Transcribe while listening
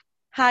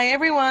Hi,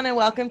 everyone, and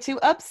welcome to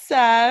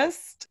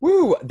Obsessed.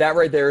 Woo! That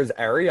right there is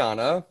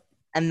Ariana.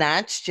 And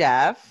that's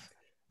Jeff.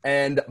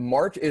 And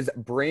March is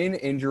Brain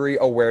Injury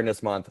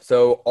Awareness Month.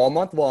 So, all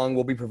month long,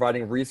 we'll be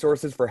providing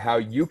resources for how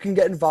you can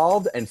get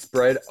involved and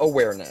spread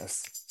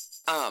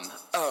awareness. I'm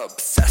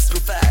obsessed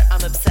with that.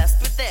 I'm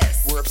obsessed with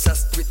this. We're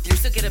obsessed with you,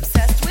 so get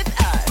obsessed with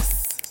us.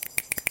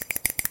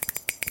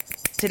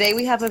 Today,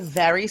 we have a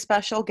very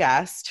special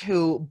guest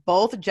who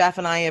both Jeff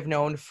and I have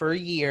known for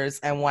years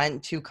and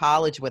went to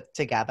college with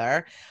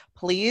together.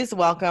 Please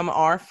welcome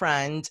our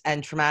friend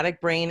and traumatic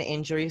brain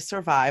injury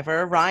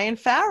survivor, Ryan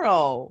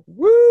Farrell.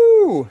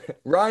 Woo!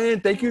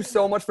 Ryan, thank you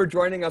so much for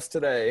joining us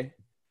today.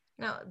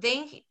 No,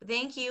 thank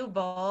you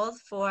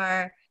both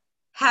for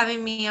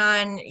having me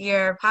on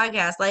your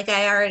podcast. Like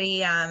I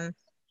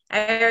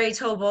already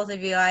told both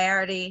of you, I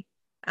already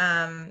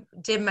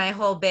did my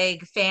whole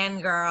big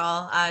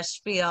fangirl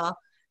spiel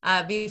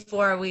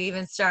before we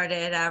even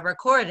started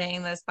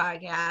recording this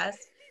podcast.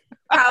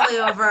 Probably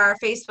over our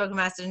Facebook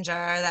Messenger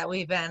that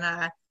we've been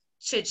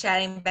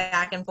chit-chatting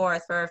back and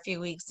forth for a few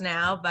weeks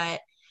now. But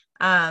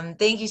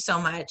thank you so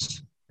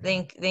much.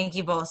 Thank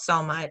you both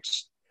so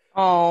much.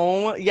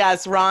 Oh,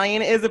 yes,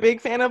 Ryan is a big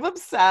fan of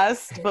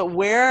Obsessed, but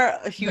we're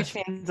huge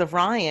fans of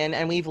Ryan,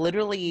 and we've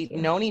literally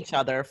known each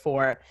other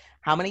for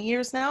how many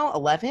years now?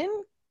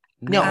 11?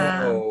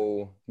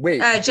 No. Wait,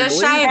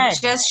 just really?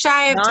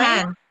 shy of 9?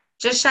 10.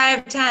 Just shy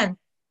of 10.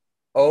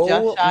 Oh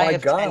Just shy my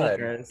of 10 God.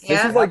 years.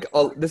 This is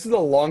Yeah. this is a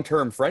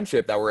long-term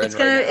friendship that we're in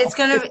right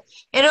now.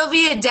 It'll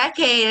be a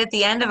decade at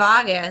the end of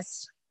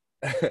August.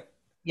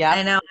 Yeah,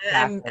 I know.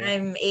 exactly.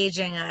 I'm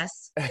aging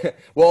us.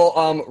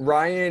 Well,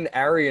 Ryan,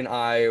 Ari, and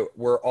I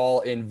were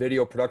all in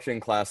video production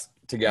class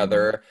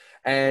together,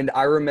 and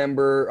I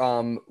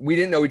remember we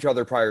didn't know each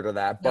other prior to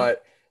that,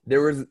 but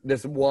there was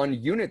this one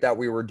unit that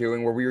we were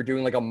doing where we were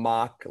doing like a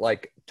mock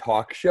like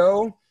talk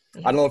show.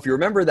 I don't know if you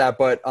remember that,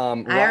 but I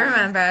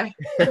Ryan,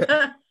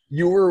 remember.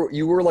 you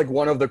were like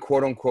one of the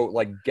quote unquote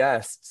like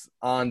guests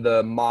on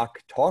the mock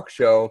talk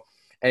show,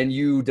 and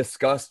you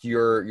discussed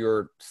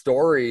your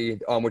story,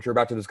 which you're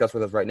about to discuss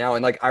with us right now.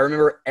 And like I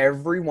remember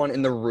everyone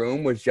in the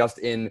room was just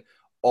in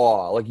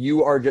awe. Like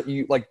you are just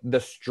you like the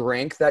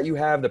strength that you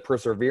have, the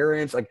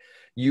perseverance, like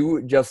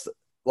you just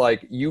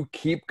like you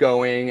keep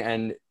going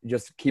and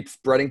just keep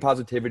spreading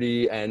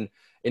positivity and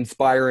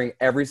inspiring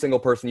every single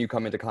person you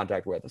come into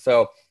contact with.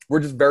 So we're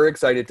just very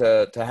excited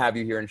to have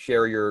you here and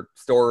share your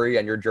story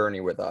and your journey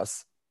with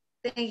us.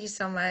 Thank you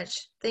so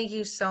much. Thank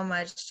you so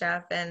much,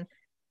 Jeff. And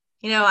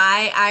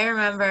I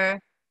remember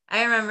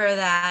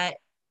that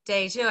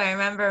day too. I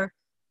remember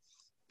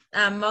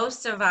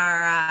most of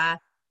our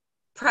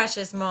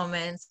precious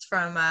moments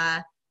from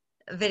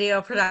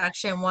video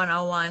production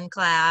 101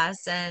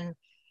 class, and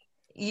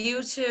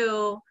you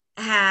two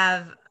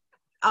have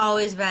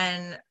always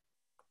been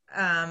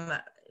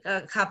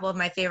a couple of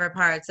my favorite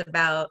parts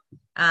about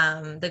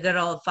the good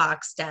old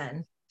Fox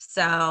Den.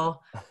 So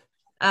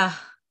uh,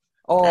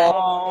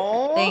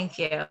 Oh, thank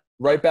you.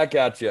 right back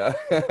at you.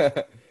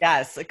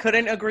 Yes, I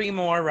couldn't agree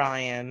more,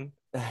 Ryan.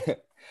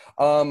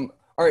 All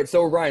right,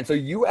 so Ryan, so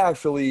you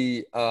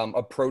actually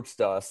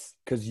approached us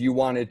because you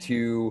wanted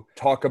to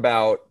talk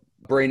about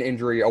Brain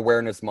Injury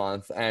Awareness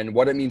Month and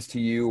what it means to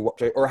you,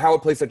 or how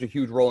it plays such a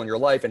huge role in your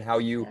life, and how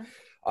you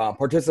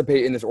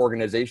participate in this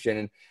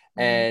organization.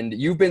 And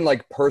you've been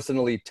like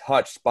personally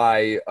touched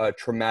by a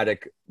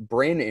traumatic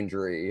brain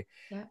injury.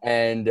 Yeah.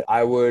 And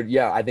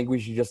I think we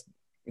should just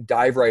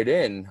dive right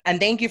in. And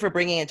thank you for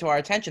bringing it to our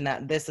attention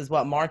that this is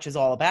what March is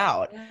all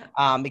about,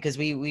 Yeah. because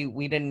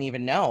we didn't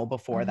even know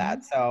before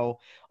that. So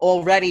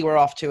already we're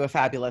off to a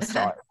fabulous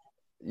start.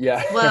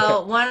 Yeah.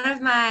 Well, one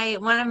of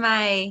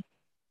my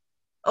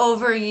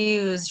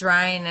overused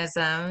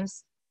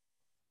Ryanisms,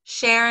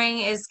 sharing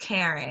is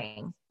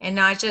caring, and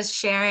not just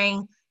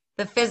sharing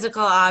the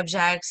physical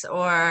objects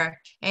or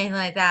anything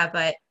like that,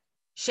 but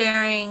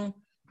sharing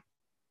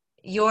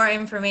your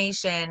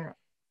information,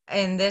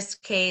 in this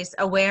case,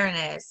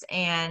 awareness.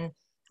 And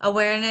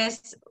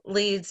awareness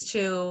leads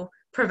to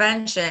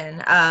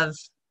prevention of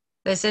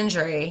this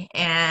injury.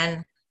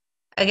 And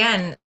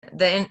again,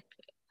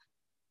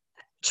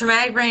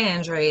 traumatic brain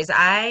injuries.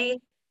 I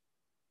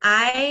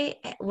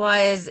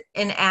was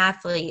an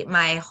athlete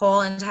my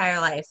whole entire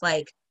life.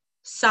 Like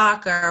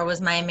soccer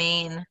was my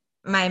main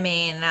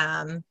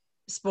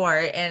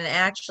sport, and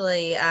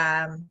actually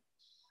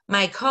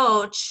my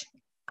coach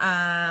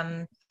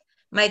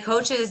my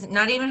coach is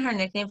not even her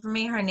nickname for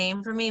me. Her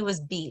name for me was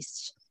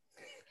Beast.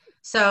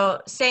 So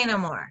say no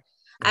more.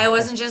 I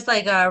wasn't just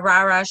like a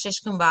rah rah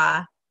shish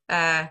kumbah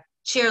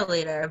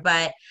cheerleader,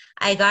 but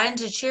I got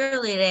into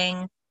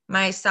cheerleading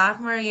my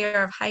sophomore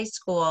year of high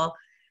school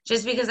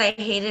just because I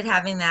hated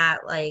having that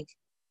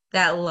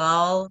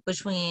lull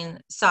between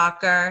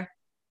soccer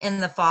in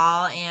the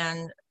fall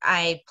and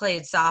I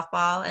played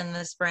softball in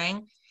the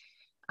spring.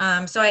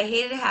 So I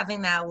hated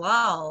having that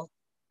lull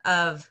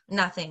of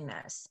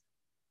nothingness.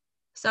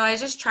 So I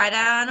just tried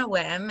out on a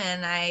whim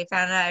and I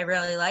found out I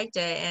really liked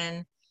it.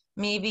 And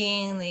me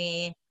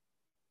being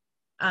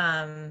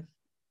um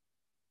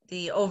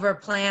the over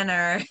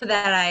planner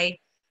that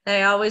that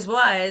I always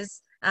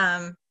was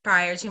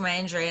prior to my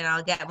injury, and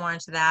I'll get more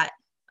into that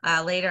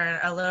later,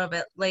 a little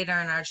bit later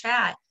in our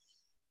chat.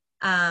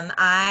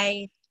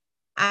 I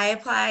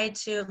applied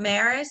to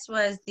Marist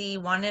was the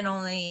one and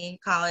only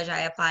college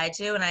I applied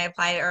to, and I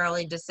applied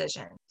early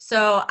decision.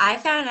 So I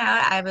found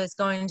out I was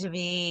going to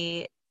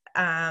be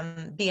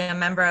a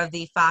member of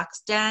the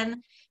Fox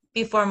Den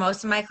before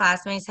most of my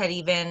classmates had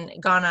even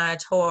gone on a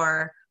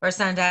tour or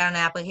sent out an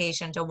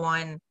application to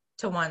one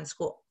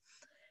school.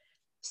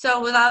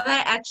 So with all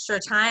that extra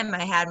time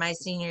I had my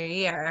senior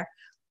year,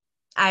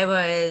 I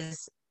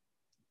was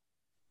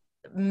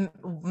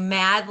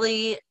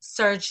madly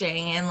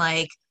searching and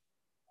like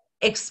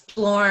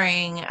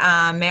exploring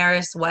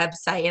Marist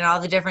website and all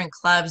the different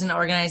clubs and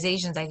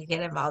organizations I could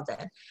get involved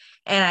in.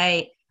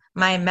 And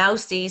my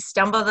mousey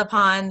stumbled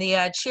upon the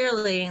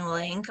cheerleading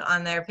link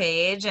on their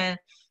page, and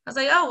I was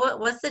like, oh,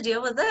 what's the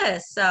deal with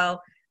this? So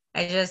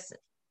I just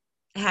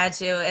had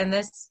to, and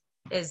this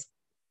is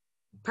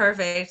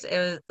perfect. It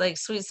was like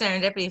sweet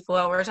serendipity for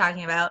what we're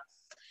talking about.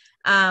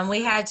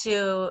 We had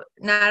to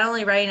not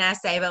only write an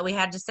essay, but we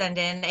had to send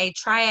in a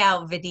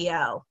tryout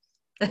video.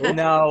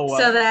 No.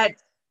 So that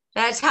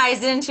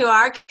ties into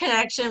our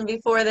connection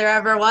before there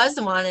ever was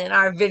one in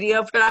our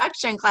video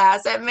production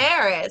class at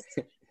Marist.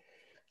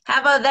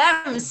 How about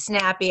them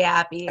snappy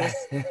appies?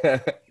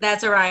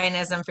 That's a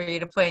Ryanism for you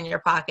to put in your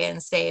pocket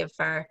and save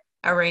for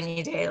a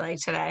rainy day like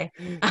today.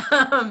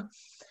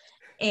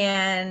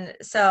 And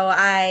so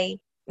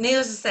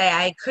needless to say,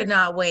 I could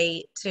not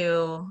wait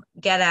to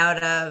get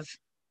out of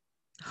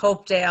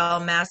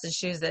Hopedale,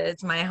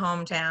 Massachusetts, my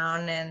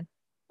hometown, and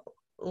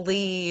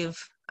leave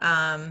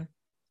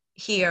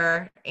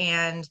here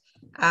and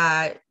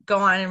go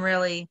on and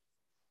really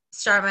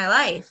start my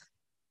life.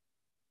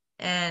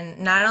 And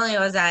not only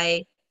was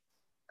I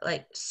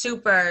like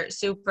super,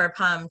 super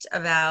pumped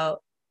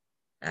about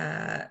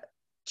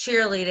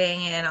cheerleading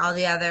and all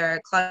the other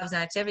clubs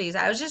and activities,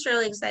 I was just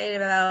really excited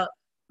about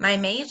my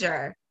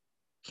major,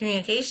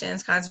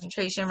 communications,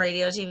 concentration,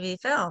 radio, TV,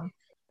 film.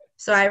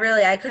 So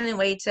I couldn't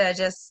wait to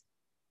just,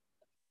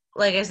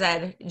 like I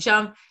said,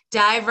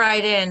 dive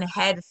right in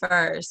head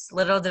first.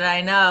 Little did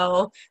I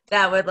know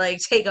that would like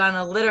take on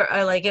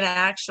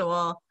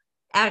an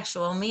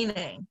actual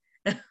meaning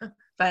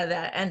by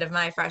the end of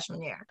my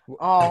freshman year.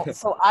 Oh,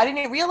 so I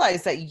didn't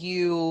realize that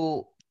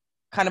you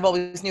kind of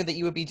always knew that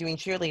you would be doing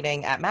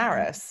cheerleading at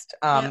Marist.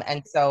 Yeah.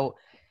 And so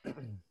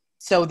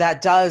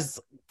that does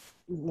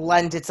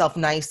lend itself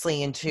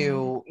nicely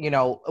into,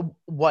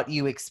 what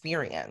you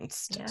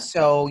experienced. Yeah.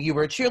 So you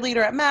were a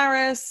cheerleader at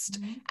Marist,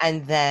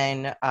 and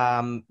then,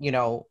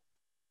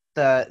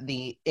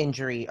 the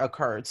injury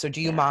occurred. So do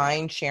you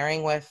mind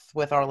sharing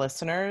with our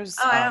listeners?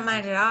 Oh, I don't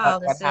mind at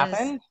all. What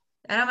happened?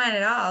 I don't mind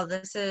at all.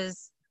 This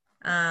is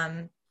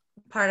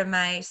part of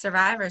my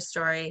survivor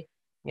story.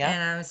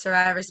 Yeah. And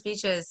survivor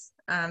speeches,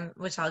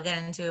 which I'll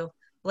get into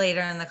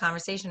later in the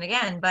conversation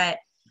again. But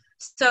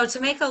so to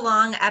make a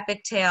long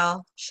epic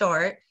tale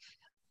short,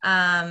 we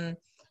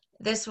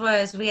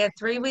had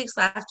 3 weeks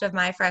left of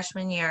my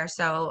freshman year.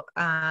 So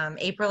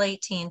April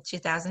 18th,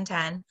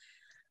 2010,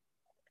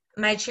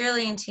 my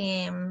cheerleading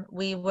team,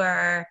 we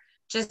were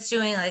just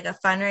doing like a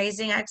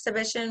fundraising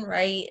exhibition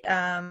right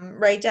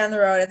down the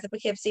road at the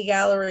Poughkeepsie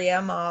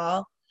Galleria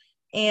Mall.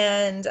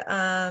 And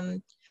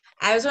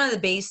I was one of the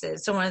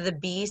bases, so one of the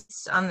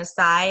beasts on the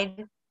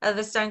side of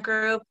the stunt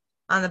group,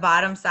 on the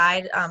bottom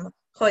side,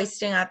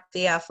 hoisting up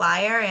the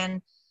flyer.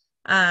 And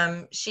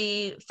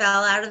she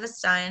fell out of the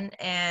stunt,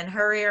 and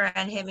her rear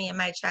end hit me in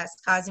my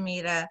chest, causing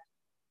me to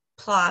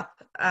plop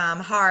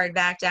hard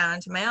back down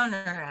into my own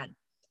rear end.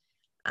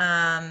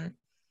 I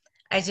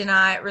did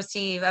not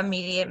receive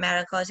immediate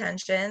medical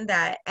attention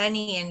that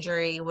any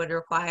injury would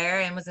require,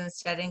 and was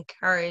instead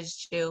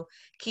encouraged to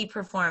keep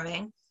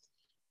performing.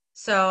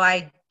 So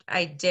I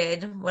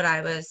did what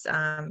I was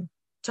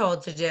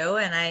told to do,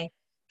 and I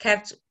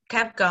kept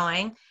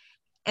going.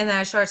 And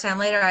then a short time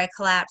later, I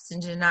collapsed and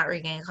did not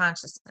regain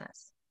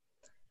consciousness.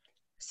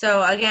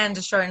 So again,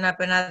 to shorten up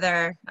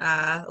another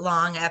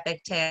long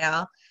epic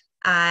tale,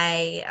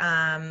 the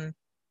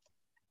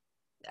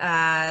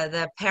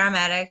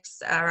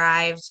paramedics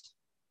arrived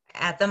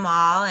at the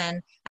mall,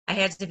 and I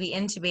had to be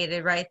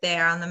intubated right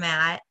there on the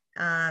mat.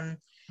 I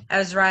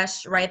was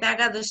rushed right back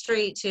up the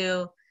street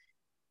to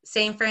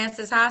St.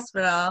 Francis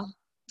Hospital,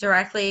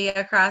 directly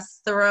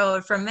across the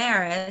road from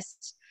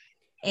Marist,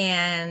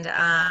 and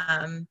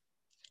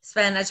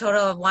spent a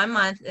total of 1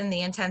 month in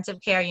the intensive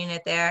care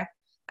unit there,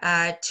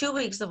 2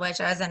 weeks of which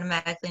I was in a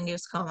medically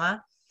induced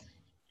coma.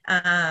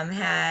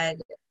 Had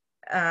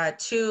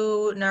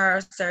 2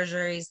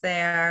 neurosurgeries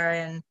there,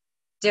 and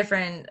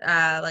different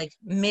like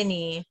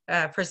mini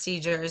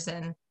procedures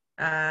and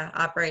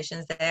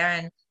operations there.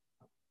 And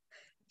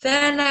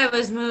then I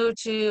was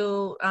moved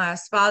to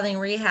Spalding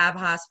Rehab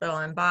Hospital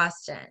in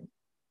Boston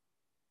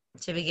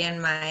to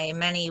begin my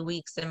many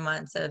weeks and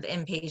months of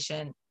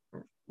inpatient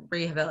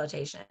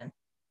rehabilitation.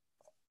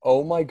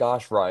 Oh my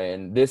gosh,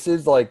 Ryan. This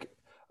is like,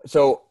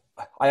 so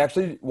I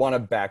actually want to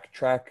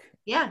backtrack.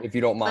 Yeah. If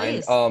you don't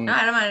mind. No,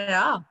 I don't mind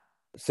at all.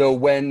 So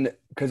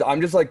because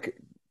I'm just like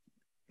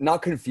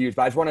not confused,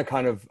 but I just want to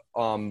kind of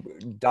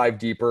dive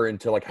deeper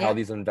into like how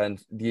Yeah.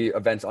 the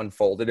events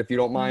unfolded, if you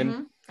don't mind.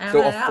 Mhm. I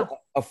So want to know.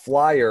 a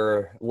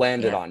flyer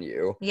landed Yeah. on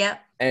you,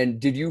 Yep. and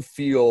did you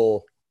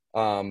feel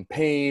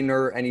pain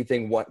or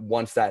anything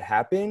once that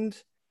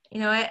happened?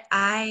 You know what?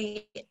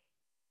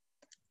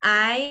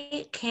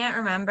 I can't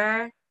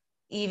remember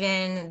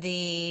even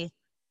the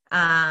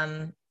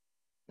um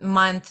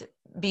month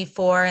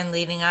before and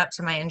leading up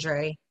to my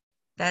injury.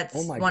 Oh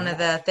That's my one of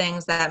gosh. the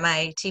things that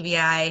my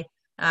TBI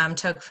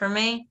took from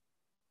me.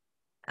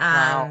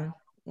 Wow.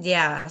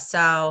 Yeah,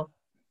 so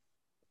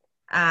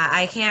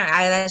I can't.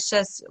 That's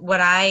just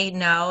what I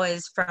know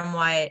is from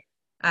what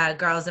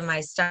girls in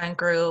my stunt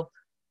group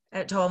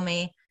told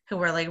me, who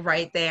were like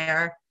right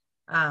there,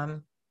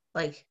 um,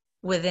 like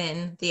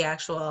within the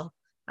actual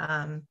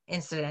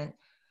incident.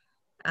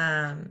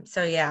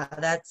 So yeah,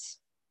 that's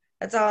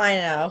all I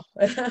know.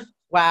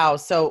 Wow.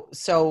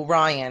 So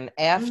Ryan, hmm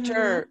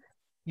after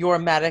your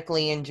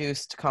medically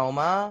induced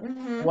coma,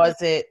 hmm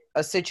was it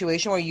a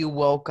situation where you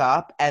woke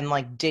up and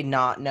like did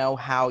not know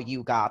how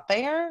you got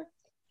there?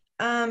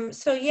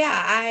 So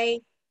yeah,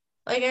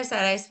 like I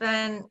said, I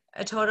spent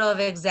a total of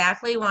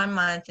exactly 1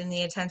 month in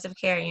the intensive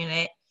care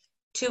unit,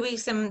 2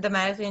 weeks in the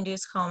medically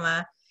induced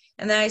coma,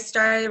 and then I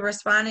started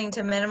responding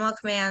to minimal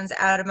commands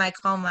out of my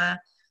coma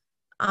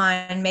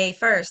on May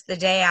 1st, the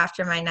day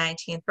after my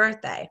 19th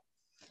birthday.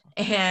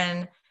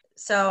 And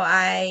so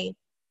I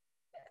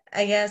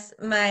guess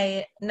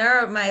my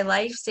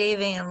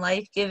life-saving and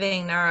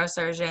life-giving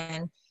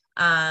neurosurgeon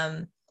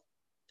um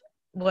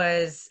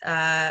was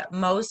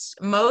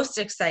most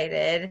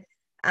excited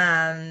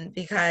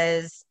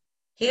because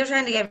he was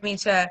trying to get me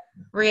to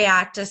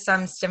react to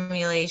some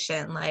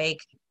stimulation, like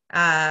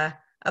a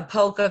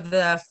poke of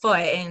the foot,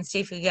 and see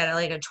if we could get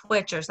like a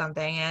twitch or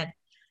something.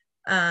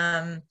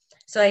 And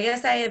so I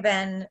guess I had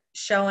been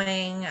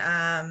showing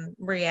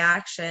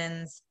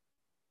reactions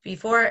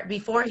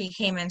before he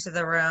came into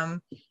the room.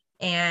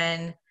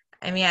 And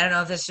I mean, I don't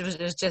know if this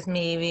was just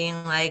me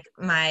being like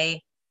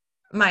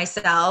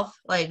myself,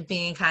 like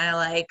being kind of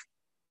like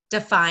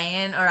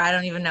defiant, or I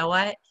don't even know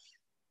what.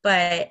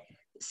 But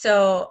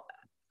so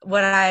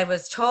what I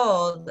was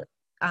told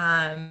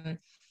um,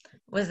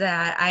 was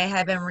that I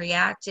had been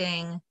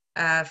reacting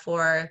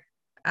for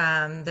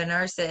the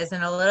nurses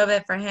and a little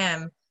bit for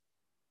him.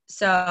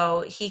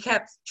 So he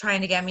kept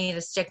trying to get me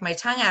to stick my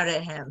tongue out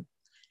at him.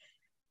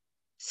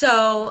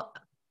 So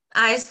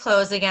eyes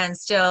closed again,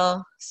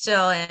 still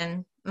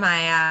in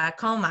my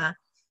coma.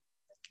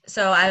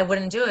 So I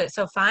wouldn't do it.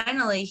 So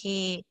finally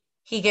he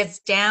gets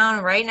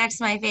down right next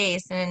to my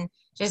face and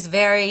just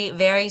very,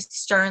 very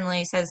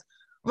sternly says,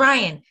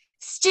 Ryan,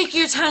 stick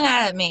your tongue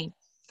out at me.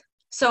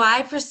 So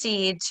I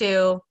proceed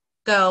to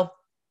go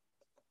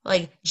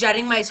like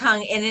jutting my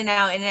tongue in and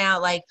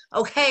out, like,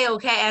 okay,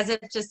 okay, as if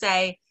to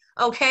say,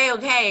 okay,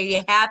 okay, are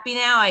you happy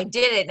now? I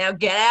did it. Now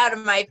get out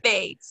of my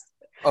face.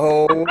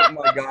 Oh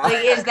my god.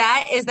 Like, is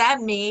that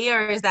me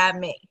or is that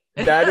me?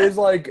 That is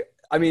like,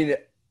 I mean,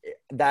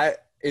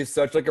 that is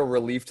such like a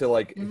relief to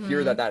like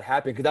hear hmm that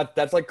happened, because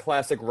that's like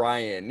classic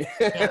Ryan.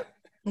 Yep.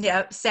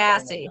 Yep.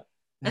 Sassy.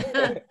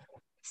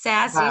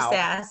 Sassy, Wow.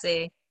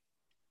 sassy.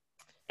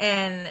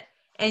 And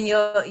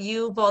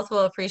you both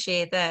will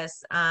appreciate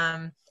this.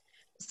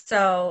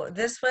 So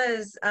this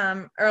was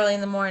early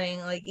in the morning,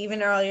 like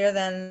even earlier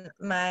than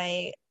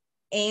my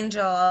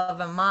angel of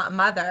a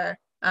mother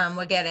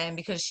would get in,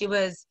 because she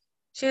was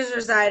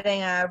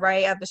residing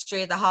right up the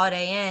street at the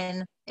Holiday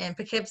Inn in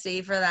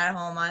Poughkeepsie for that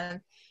whole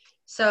month.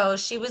 So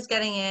she was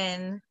getting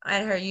in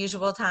at her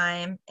usual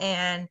time,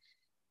 and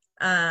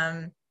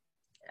um,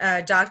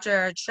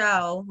 Dr.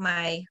 Cho,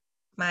 my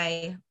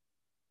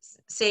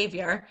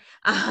savior,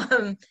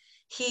 um,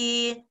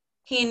 he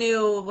he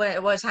knew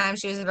what time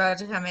she was about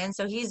to come in,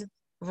 so he's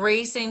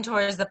racing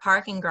towards the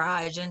parking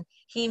garage, and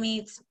he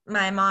meets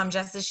my mom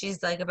just as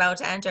she's like about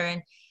to enter,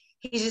 and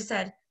he just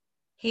said,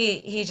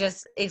 he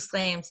just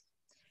exclaims,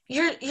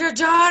 your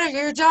daughter,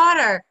 your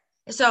daughter.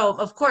 So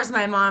of course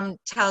my mom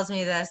tells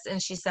me this,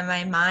 and she said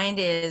my mind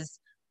is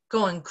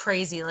going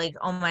crazy, like,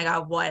 oh my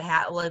god,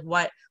 like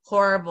what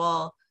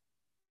horrible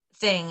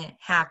thing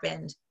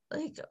happened?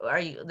 Like, are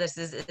you, is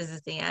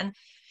this the end?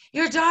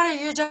 Your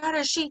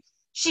daughter,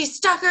 she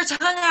stuck her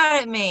tongue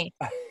out at me.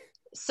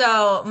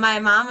 So my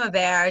mama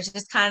bear,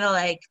 just kind of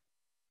like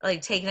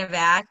taken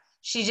aback,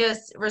 she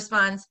just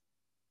responds,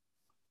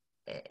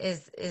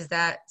 is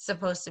that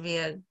supposed to be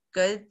a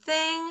good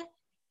thing?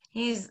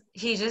 He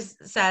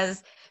just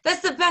says,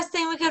 that's the best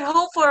thing we could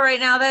hope for right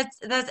now.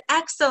 That's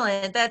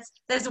excellent.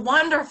 That's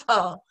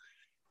wonderful.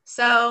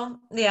 So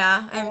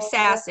yeah, I'm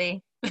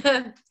sassy.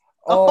 Oh,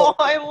 Oh,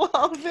 I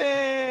love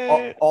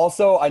it.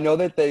 also, I know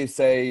that they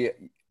say,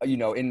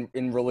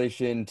 in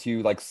relation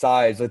to like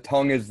size, the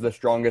tongue is the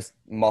strongest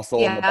muscle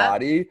in the Yeah.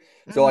 body.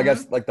 So I hmm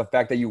guess like the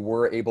fact that you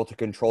were able to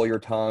control your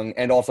tongue,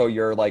 and also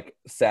your like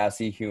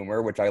sassy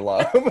humor, which I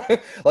love,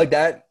 like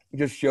that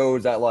just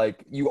shows that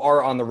like you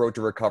are on the road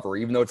to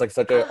recovery, even though it's like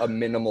such a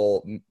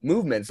minimal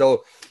movement.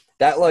 So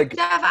that like,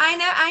 Jeff, I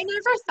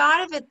never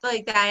thought of it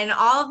like that. And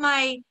all of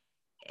my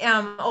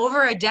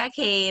over a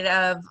decade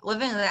of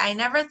living. I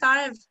never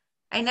thought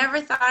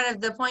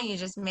of the point you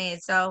just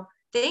made. So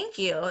thank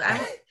you.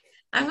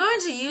 I'm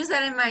going to use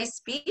that in my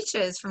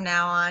speeches from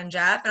now on,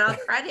 Jeff, and I'll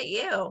credit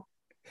you.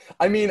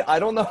 I mean, I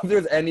don't know if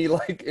there's any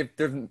if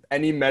there's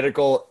any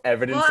medical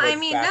evidence. Well, I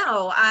mean,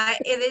 no.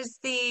 It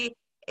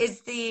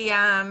is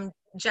the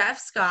Jeff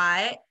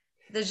Scott,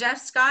 the Jeff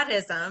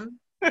Scottism,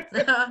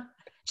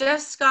 Jeff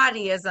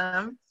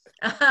Scottyism.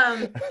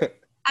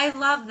 I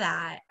love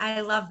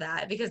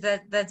that because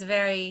that's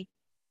very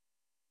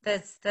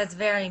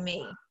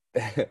me.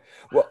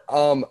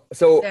 Well,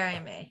 so Very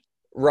me.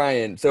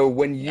 Ryan, so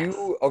when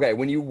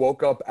you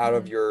woke up out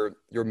of your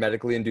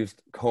medically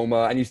induced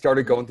coma and you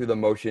started going through the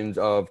motions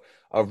of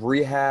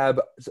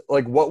rehab,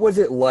 like what was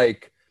it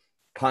like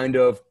kind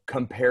of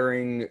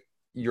comparing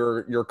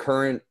your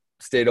current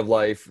state of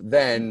life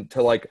then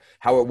to like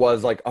how it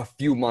was like a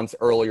few months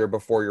earlier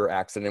before your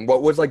accident?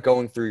 What was like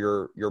going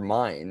through your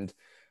mind?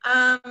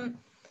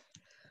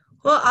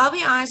 Well, I'll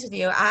be honest with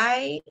you.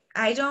 I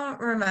don't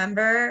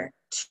remember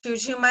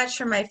too much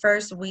from my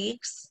first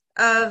weeks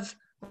of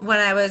when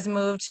I was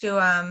moved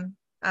to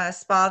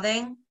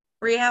Spalding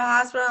Rehab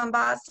Hospital in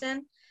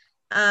Boston.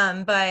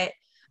 But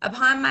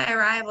upon my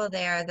arrival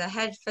there, the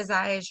head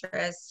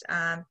physiatrist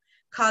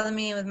called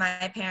me with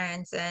my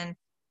parents, and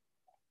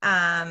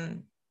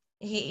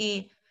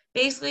he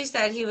basically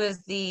said he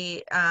was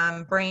the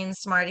brain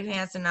smarty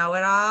pants and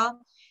know-it-all.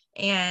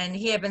 And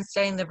he had been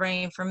studying the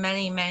brain for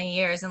many, many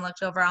years and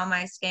looked over all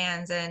my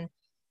scans. And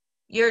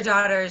your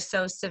daughter is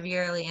so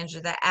severely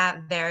injured that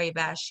at very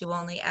best, she will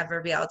only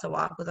ever be able to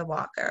walk with a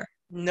walker.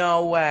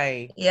 No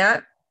way.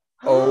 Yep.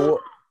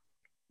 Oh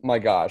my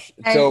gosh.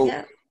 And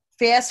so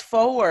fast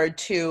forward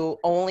to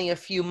only a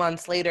few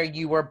months later,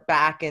 you were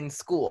back in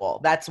school.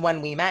 That's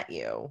when we met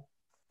you.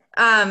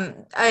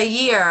 A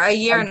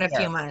year and a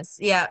few months.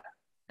 Yeah.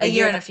 A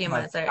year and a few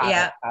months.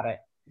 Yeah. Got it.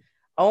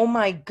 Oh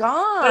my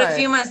God. But a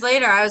few months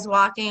later, I was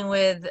walking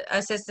with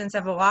assistance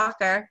of a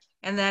walker.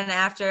 And then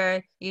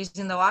after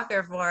using the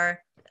walker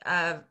for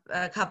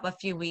a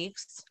few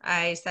weeks,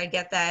 I said,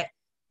 get that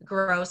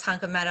gross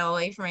hunk of metal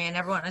away from me. I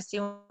never want to see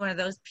one of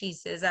those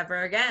pieces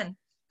ever again.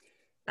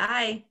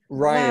 Bye.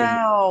 Ryan,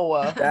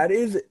 wow. That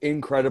is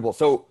incredible.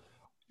 So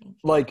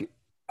like,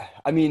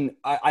 I mean,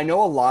 I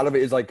know a lot of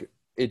it is like,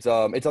 it's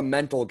a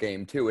mental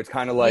game too. It's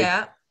kind of like,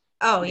 yeah.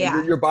 Oh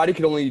yeah. Your body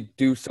can only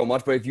do so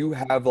much, but if you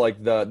have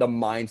like the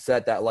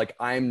mindset that like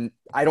I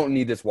don't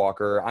need this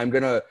walker, I'm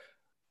gonna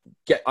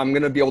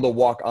be able to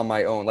walk on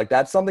my own. Like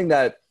that's something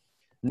that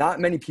not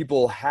many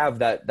people have,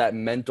 that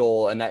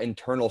mental and that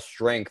internal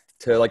strength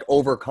to like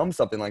overcome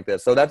something like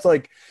this. So that's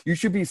like, you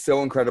should be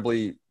so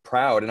incredibly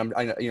proud, and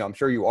I'm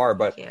sure you are,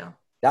 but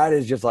that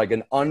is just like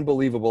an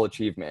unbelievable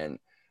achievement.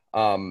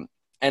 And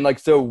like,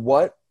 so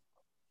what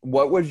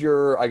was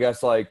your, I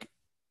guess, like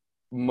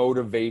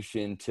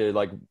motivation to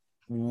like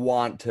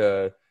want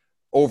to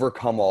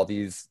overcome all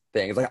these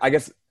things? Like, I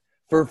guess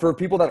for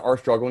people that are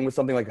struggling with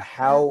something, like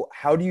how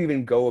do you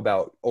even go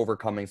about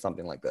overcoming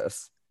something like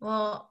this?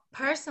 Well,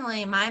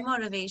 personally, my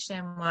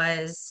motivation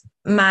was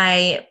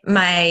my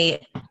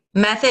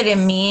method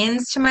and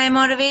means to my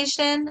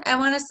motivation, I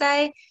want to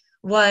say,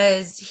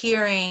 was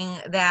hearing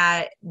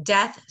that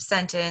death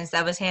sentence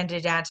that was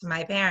handed down to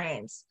my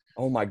parents.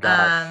 Oh my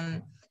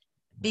gosh.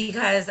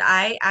 Because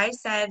I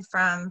said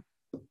from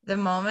the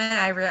moment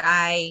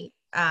I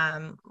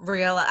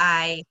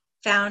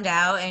found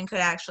out and could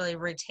actually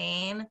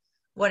retain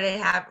what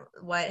had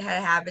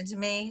happened to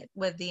me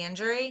with the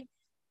injury,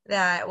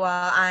 that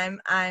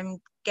I'm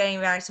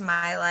getting back to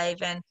my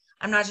life, and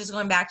I'm not just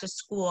going back to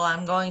school.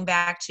 I'm going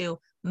back to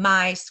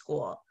my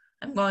school.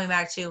 I'm going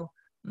back to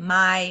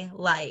my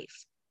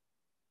life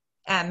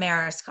at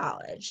Marist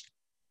College,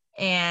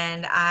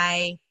 and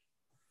I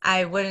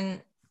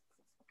wouldn't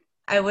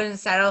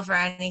settle for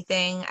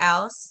anything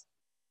else.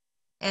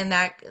 And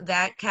that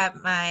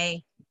kept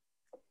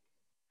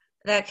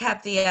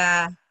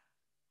the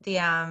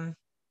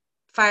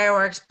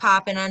fireworks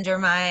popping under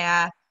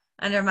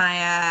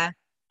my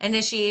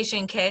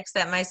initiation kicks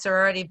that my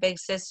sorority big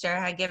sister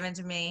had given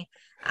to me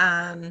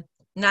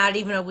not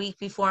even a week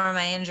before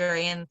my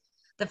injury. And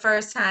the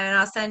first time, and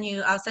I'll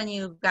send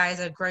you guys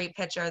a great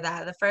picture of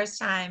that. The first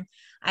time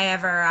I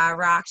ever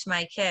rocked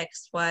my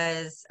kicks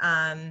was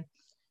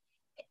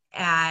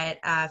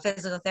at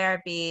physical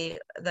therapy,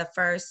 the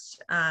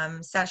first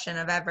session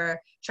of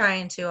ever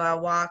trying to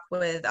walk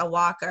with a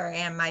walker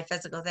and my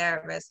physical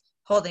therapist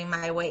holding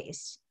my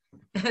waist.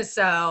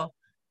 So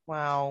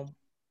wow.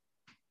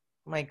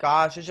 My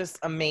gosh, it's just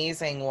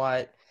amazing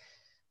what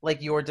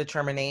like your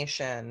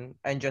determination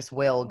and just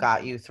will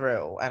got you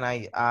through. And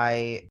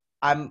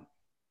I'm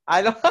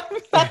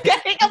not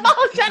getting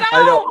emotional.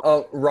 I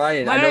know,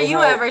 Ryan. When are you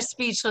ever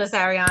speechless,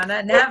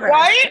 Ariana? Never.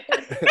 Right?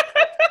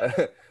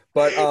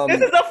 But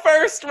this is a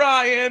first,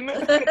 Ryan.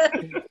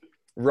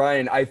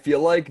 Ryan, I feel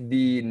like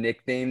the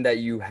nickname that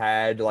you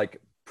had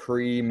like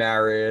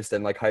pre-Marist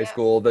and like high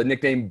school, the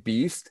nickname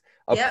Beast,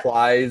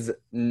 applies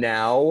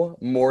now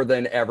more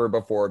than ever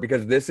before,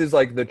 because this is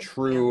like the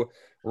true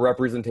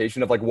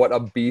representation of like what a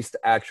beast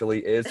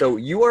actually is. So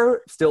you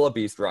are still a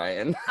beast,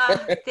 Ryan.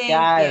 Thank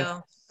Yes.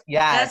 you.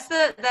 Yes.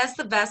 That's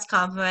the best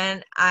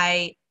compliment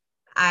I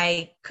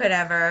could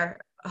ever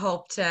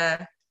hope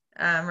to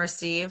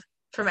receive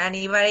from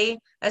anybody,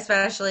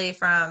 especially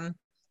from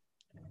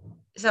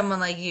someone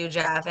like you,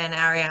 Jeff, and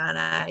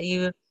Ariana.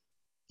 You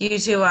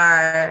two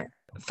are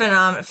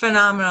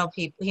phenomenal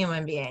people,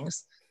 human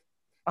beings.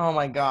 Oh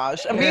my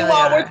gosh. And You really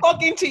meanwhile, we're are.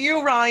 talking to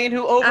you, Ryan,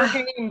 who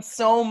overcame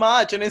so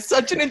much and is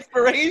such an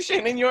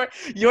inspiration. And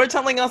you're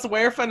telling us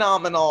we're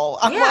phenomenal.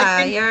 I'm Yeah,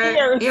 like, in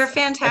tears. you're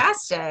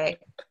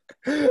fantastic.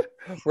 Ryan,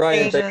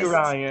 Thank thank you, you.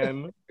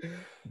 Ryan.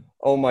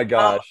 Oh my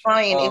gosh.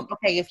 Ryan,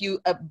 if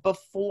you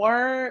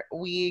before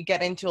we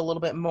get into a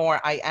little bit more,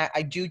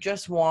 I do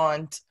just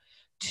want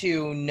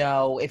to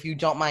know, if you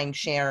don't mind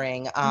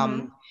sharing,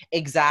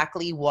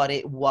 exactly what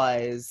it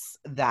was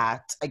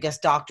that I guess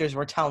doctors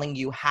were telling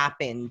you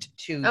happened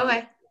to you.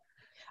 Okay.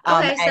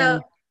 Okay,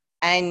 so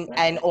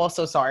and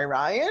also, sorry,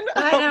 Ryan.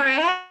 go ahead, no, right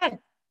ahead.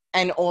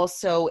 And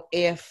also,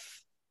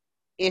 if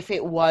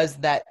it was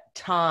that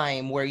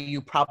time where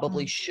you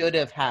probably should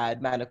have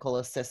had medical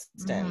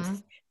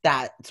assistance,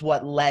 that's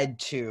what led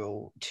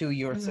to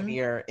your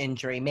severe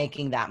injury,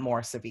 making that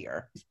more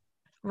severe.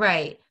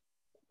 Right.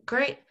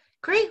 Great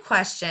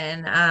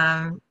question.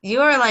 You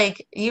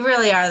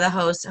really are the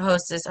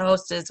hostess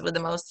with the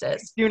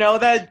mostest. You know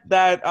that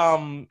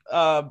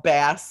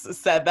Bass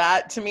said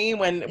that to me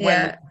when we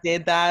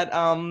did that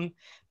whole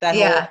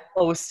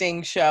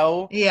hosting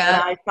show. Yeah.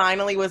 And I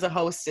finally was a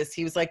hostess.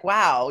 He was like,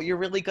 "Wow, you're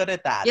really good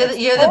at that."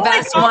 You're the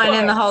best one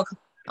in the whole.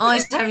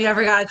 Only time you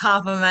ever got a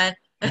compliment.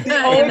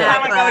 The only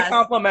time I got a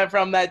compliment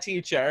from that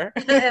teacher.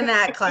 In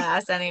that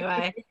class,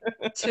 anyway.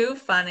 Too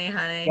funny,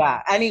 honey.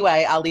 Yeah.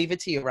 Anyway, I'll leave it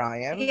to you,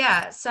 Ryan.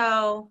 Yeah.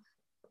 So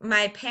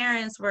my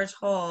parents were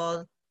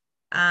told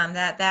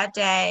that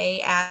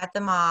day at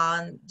the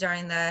mall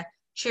during the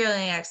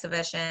cheerleading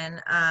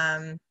exhibition,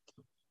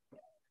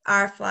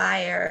 our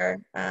flyer,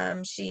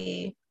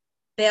 she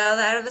bailed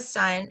out of the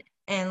stunt,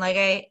 and like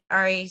I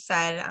already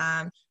said,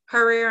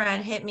 her rear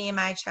end hit me in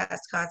my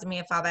chest, causing me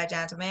to fall back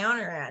down to my own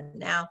rear end.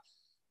 Now,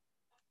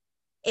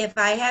 if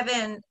I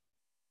haven't,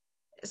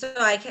 so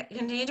I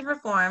continued to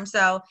perform.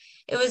 So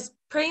it was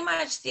pretty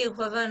much the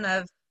equivalent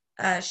of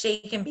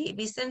shaken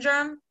baby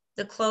syndrome,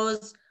 the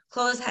closed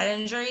head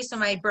injury. So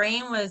my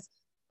brain was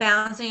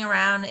bouncing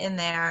around in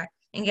there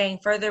and getting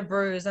further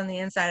bruised on the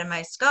inside of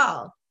my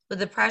skull with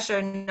the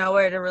pressure,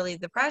 nowhere to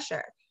relieve the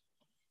pressure.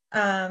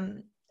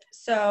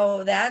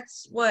 So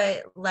that's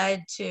what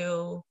led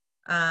to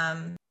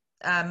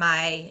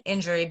my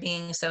injury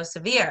being so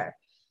severe.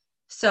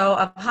 So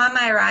upon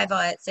my arrival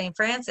at St.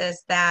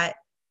 Francis that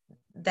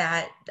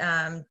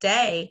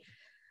day,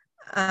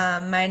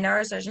 my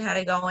neurosurgeon had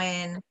to go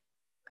in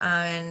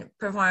and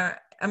perform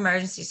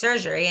emergency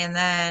surgery, and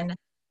then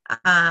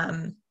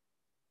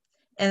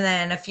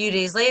a few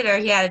days later,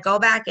 he had to go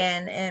back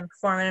in and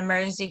perform an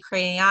emergency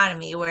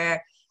craniotomy,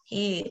 where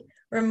he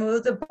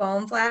removed the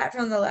bone flap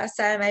from the left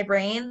side of my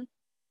brain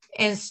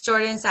and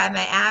stored it inside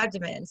my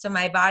abdomen, so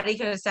my body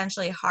could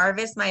essentially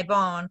harvest my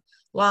bone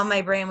while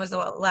my brain was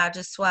allowed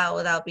to swell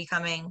without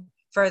becoming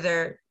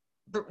further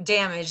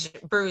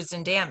bruised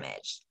and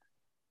damaged.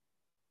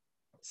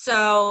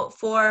 So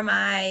for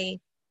my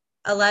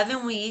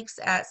 11 weeks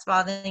at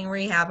Spalding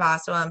Rehab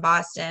Hospital in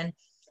Boston,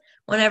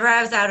 whenever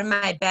I was out of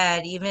my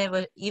bed,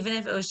 even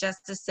if it was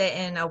just to sit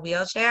in a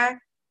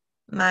wheelchair,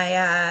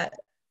 my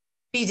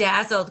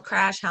bedazzled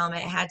crash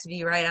helmet had to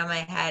be right on my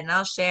head. And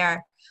I'll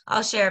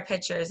share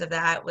pictures of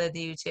that with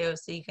you too,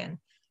 so you can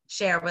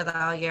share with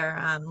all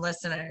your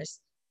listeners.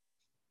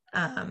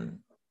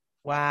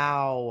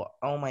 Wow.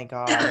 Oh my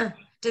God.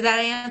 Did that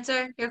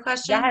answer your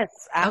question? Yes,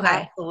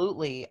 okay.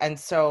 Absolutely. And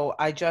so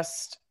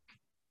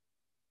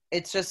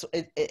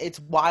it's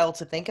wild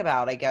to think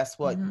about, I guess,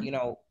 what,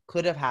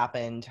 could have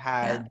happened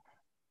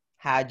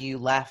had you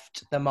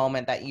left the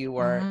moment that you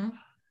were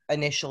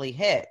initially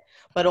hit.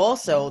 But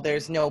also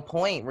there's no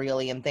point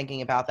really in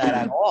thinking about that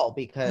at all,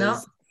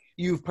 because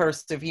you've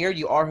persevered,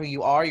 you are who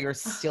you are, you're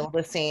still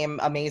the same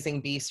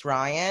amazing beast,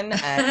 Ryan,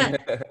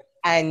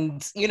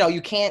 and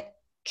you can't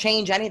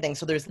change anything.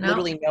 So there's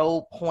literally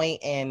no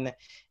point in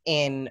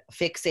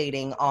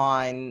fixating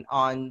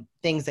on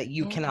things that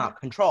you cannot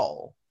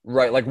control.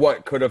 Right, like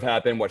what could have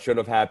happened, what should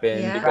have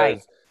happened,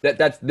 because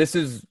this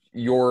is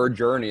your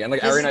journey, and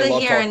like this Ari and is I the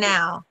love here and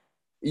now,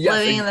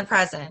 living in the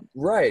present.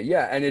 Right,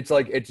 yeah, and it's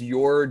like it's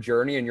your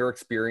journey and your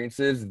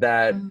experiences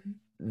that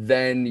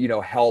then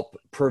help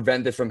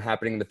prevent this from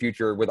happening in the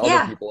future with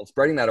other people and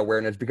spreading that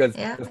awareness. Because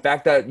the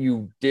fact that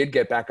you did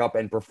get back up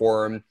and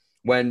perform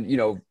when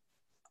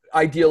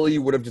ideally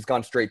you would have just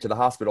gone straight to the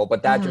hospital,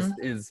 but that just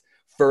is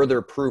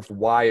further proof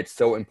why it's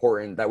so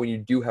important that when you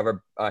do have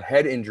a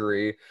head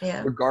injury,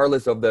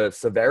 regardless of the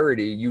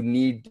severity, you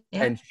need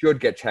and should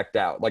get checked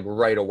out like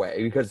right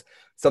away, because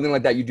something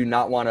like that, you do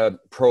not want to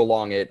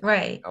prolong it.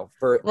 Right.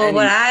 For what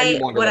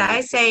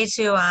I say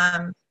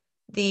to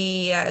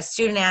the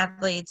student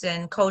athletes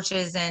and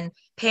coaches and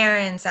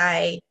parents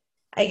I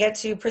get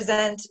to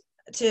present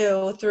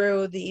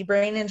through the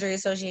Brain Injury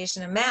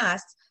Association of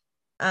Mass,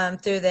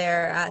 through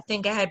their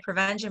Think Ahead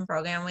prevention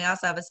program. We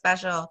also have a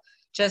special,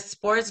 just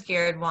sports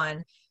geared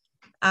one.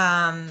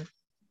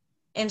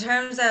 In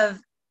terms of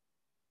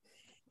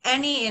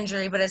any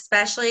injury, but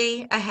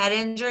especially a head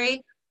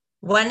injury,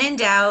 when in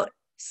doubt,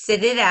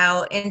 sit it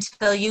out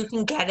until you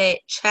can get it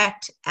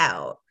checked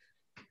out.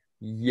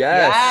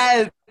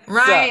 Yes.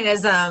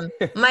 Ryanism,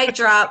 mic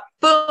drop,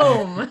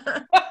 boom.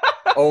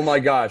 Oh my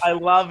gosh. I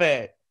love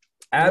it.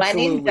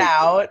 Absolutely.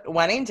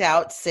 When in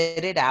doubt,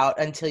 sit it out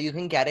until you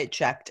can get it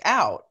checked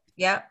out.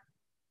 Yep.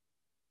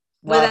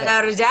 Love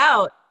Without a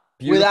doubt.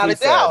 Beautifully Without a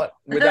said. doubt.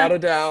 Without a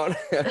doubt.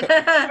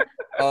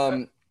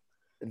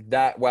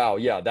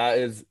 That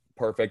is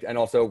perfect. And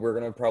also, we're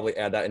gonna probably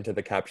add that into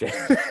the caption.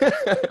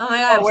 Oh my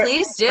God,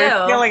 please do.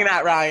 We're killing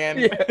that, Ryan.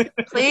 Yeah.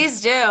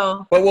 Please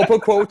do. But we'll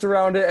put quotes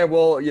around it, and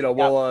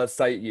we'll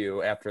cite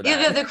you after that. You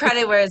give the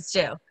credit where it's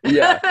due.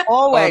 Yeah.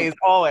 Always.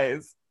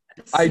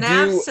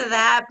 Snaps to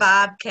that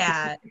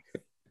Bobcat.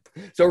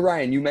 So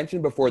Ryan, you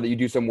mentioned before that you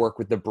do some work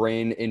with the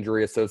Brain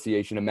Injury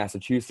Association of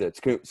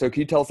Massachusetts. So can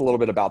you tell us a little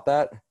bit about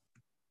that?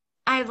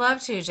 I'd love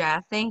to,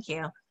 Jeff. Thank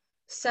you.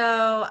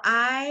 So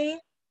I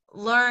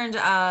learned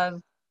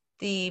of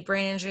the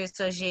Brain Injury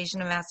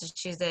Association of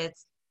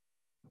Massachusetts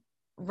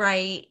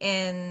right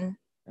in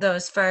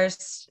those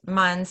first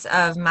months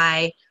of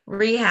my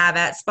rehab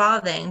at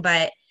Spalding,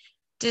 but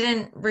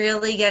didn't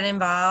really get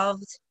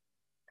involved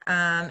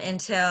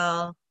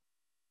until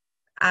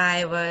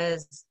I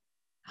was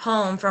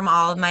home from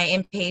all of my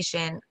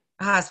inpatient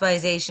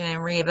hospitalization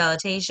and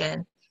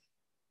rehabilitation.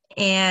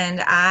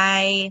 And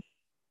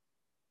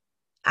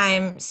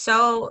I'm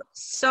so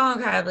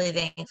incredibly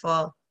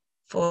thankful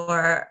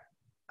for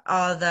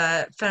all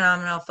the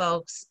phenomenal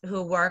folks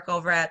who work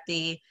over at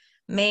the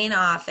main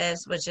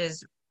office, which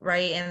is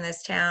right in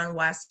this town,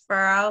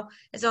 Westboro.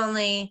 It's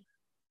only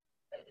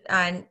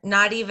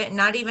not even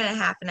a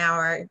half an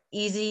hour,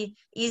 easy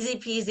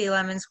peasy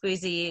lemon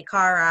squeezy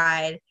car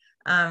ride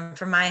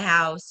from my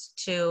house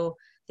to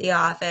the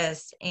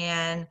office.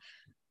 And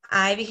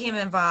I became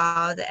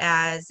involved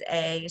as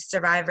a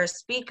survivor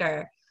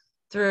speaker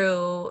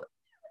through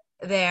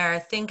their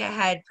Think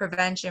Ahead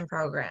prevention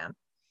program.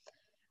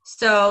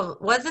 So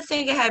what the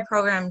Think Ahead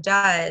program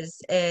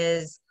does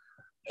is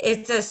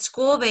it's a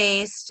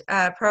school-based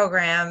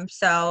program.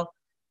 So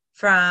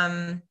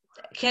from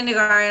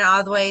kindergarten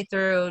all the way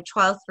through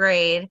 12th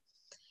grade.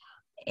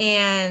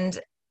 And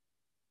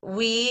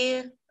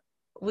we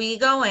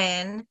go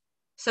in.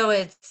 So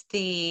it's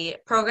the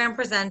program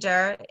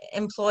presenter,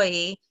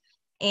 employee,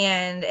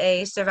 and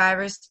a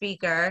survivor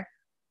speaker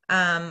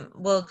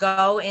will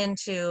go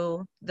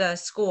into the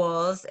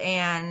schools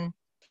and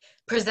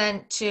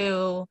present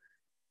to,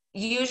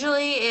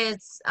 usually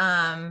it's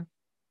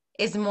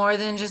more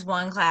than just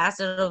one class.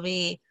 It'll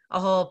be a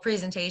whole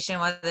presentation,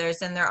 whether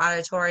it's in their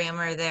auditorium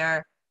or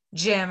their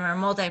gym or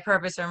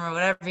multi-purpose room or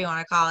whatever you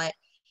want to call it.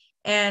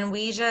 And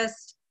we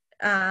just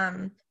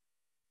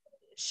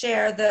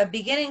share. The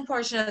beginning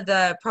portion of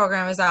the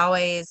program is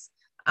always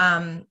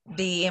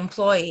the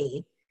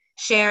employee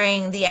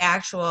sharing the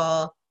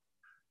actual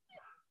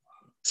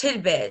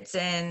tidbits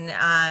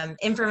and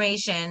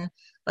information,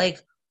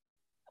 like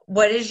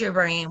what is your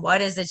brain,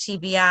 what is a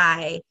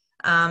TBI,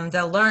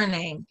 the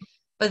learning.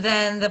 But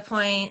then the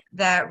point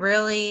that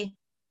really,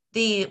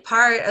 the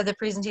part of the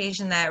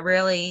presentation that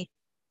really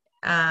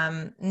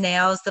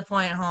nails the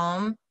point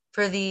home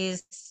for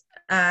these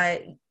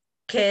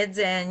kids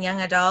and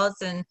young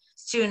adults and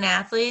student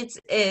athletes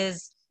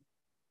is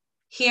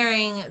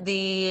hearing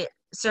the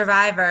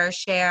survivor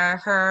share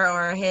her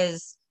or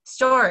his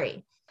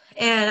story.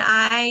 And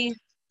I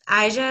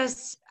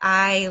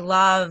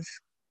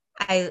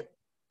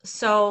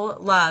so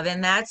love,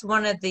 and that's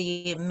one of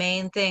the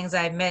main things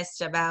I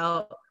missed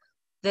about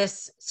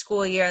this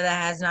school year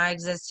that has not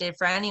existed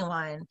for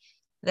anyone,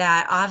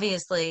 that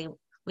obviously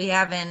we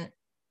haven't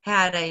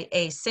had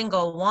a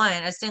single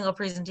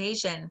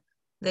presentation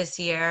this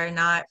year,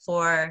 not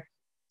for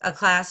a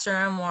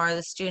classroom or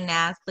the student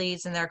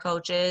athletes and their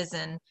coaches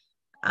and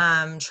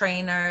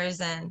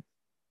trainers. And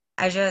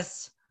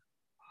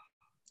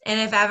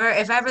if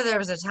ever there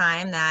was a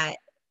time that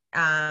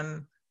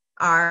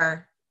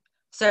our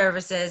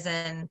services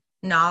and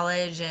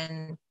knowledge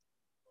and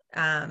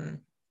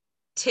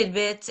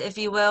tidbits, if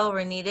you will,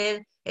 were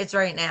needed, it's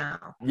right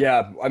now.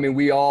 Yeah, I mean,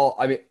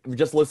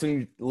 just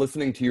listening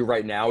to you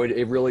right now,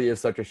 it really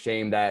is such a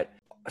shame that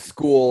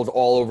schools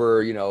all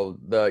over,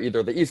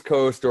 either the East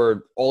Coast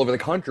or all over the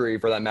country,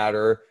 for that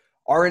matter,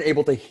 aren't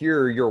able to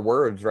hear your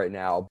words right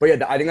now. But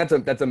yeah, I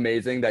think that's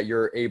amazing that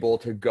you're able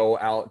to go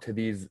out to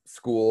these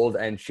schools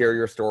and share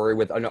your story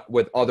with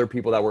other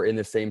people that were in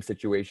the same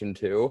situation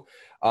too.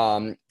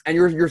 And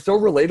you're so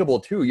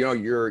relatable too.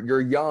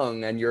 You're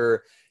young and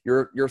you're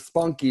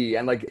spunky,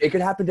 and like it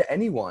could happen to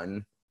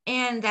anyone.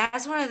 And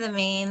that's one of the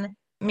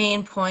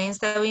main points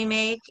that we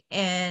make.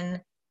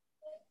 And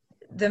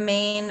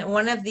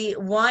one of the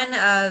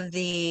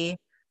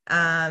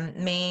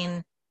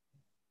main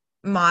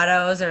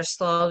mottos or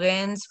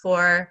slogans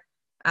for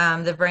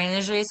the Brain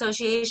Injury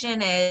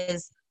Association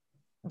is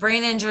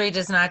brain injury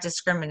does not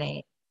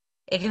discriminate.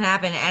 It can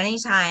happen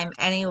anytime,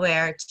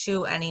 anywhere,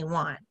 to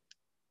anyone.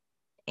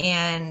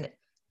 And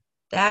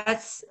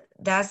that's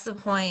the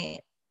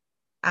point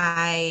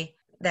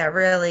that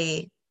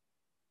really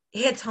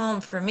hits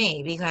home for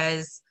me,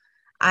 because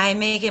I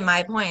make it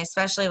my point,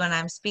 especially when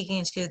I'm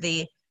speaking to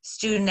the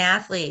student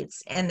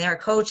athletes and their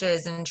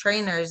coaches and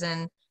trainers,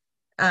 and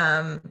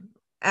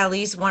at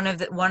least one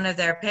of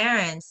their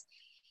parents,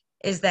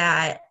 is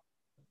that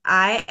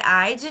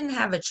I didn't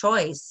have a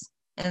choice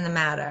in the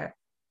matter.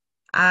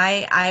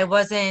 I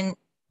wasn't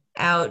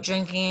out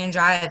drinking and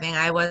driving.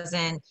 I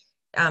wasn't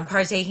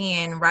partaking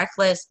in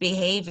reckless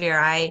behavior.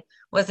 I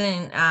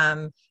wasn't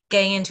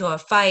getting into a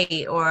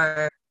fight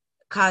or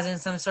causing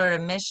some sort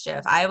of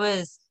mischief. I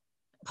was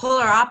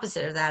polar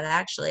opposite of that,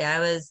 actually. I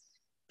was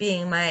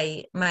being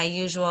my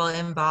usual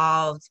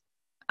involved,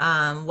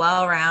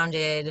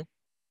 well-rounded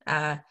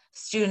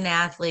student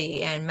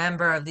athlete and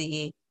member of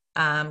the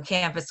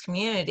campus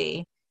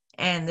community.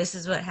 And this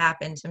is what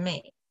happened to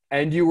me.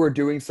 And you were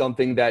doing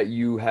something that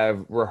you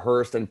have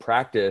rehearsed and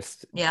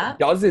practiced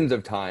dozens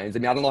of times. I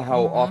mean, I don't know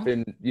how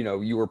often,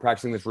 you were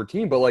practicing this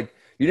routine, but like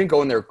you didn't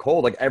go in there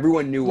cold. Like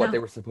everyone knew what they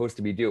were supposed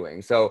to be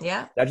doing. So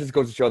that just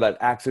goes to show that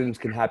accidents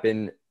can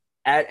happen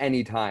at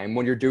any time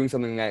when you're doing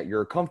something that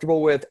you're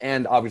comfortable with.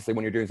 And obviously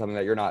when you're doing something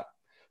that you're not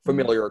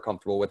familiar or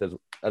comfortable with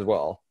as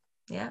well.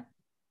 Yeah.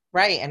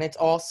 Right. And it's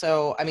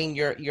also, I mean,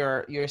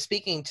 you're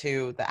speaking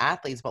to the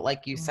athletes, but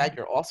like you said,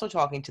 you're also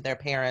talking to their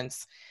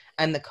parents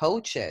and the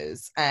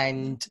coaches.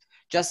 And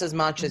just as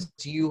much as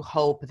you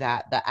hope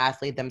that the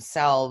athlete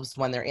themselves,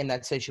 when they're in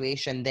that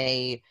situation,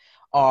 they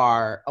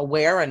are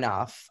aware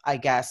enough, I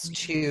guess,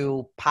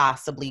 to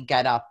possibly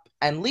get up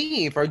and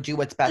leave or do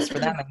what's best for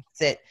them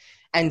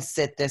and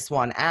sit this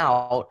one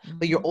out.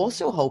 But you're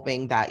also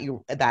hoping that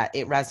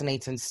it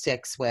resonates and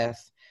sticks with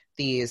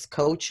these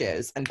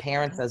coaches and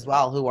parents as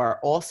well, who are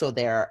also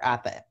there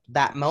at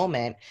that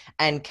moment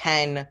and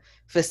can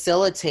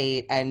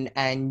facilitate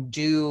and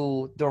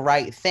do the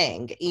right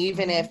thing,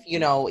 even if,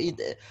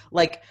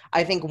 like,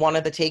 I think one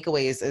of the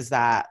takeaways is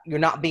that you're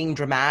not being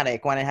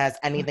dramatic when it has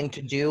anything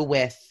to do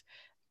with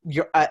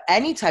your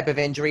any type of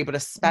injury, but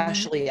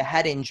especially a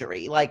head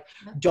injury. Like,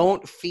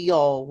 don't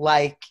feel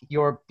like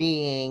you're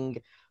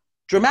being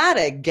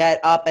dramatic. Get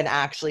up and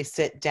actually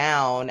sit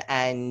down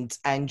and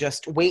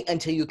just wait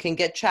until you can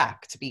get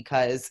checked,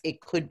 because it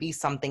could be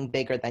something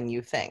bigger than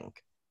you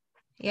think.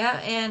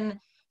 Yeah. And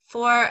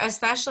for,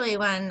 especially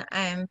when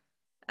I'm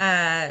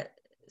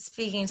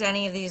speaking to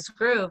any of these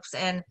groups,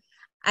 and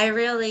I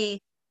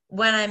really,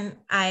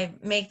 I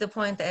make the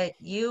point that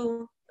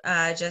you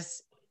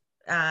just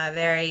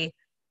very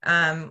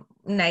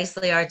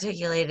nicely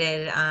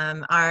articulated,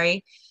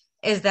 Ari,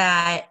 is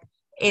that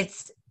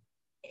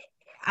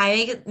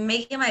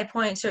making my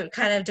point to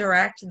kind of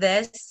direct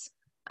this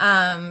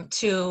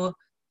to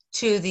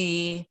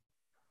the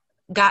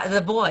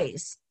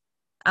boys,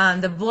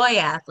 the boy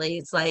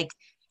athletes. Like,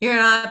 you're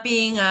not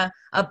being a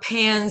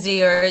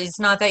pansy, or it's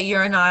not that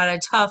you're not a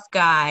tough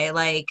guy.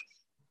 Like,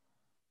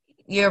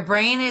 your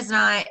brain is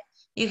not,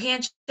 you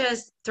can't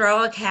just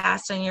throw a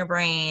cast on your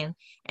brain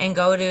and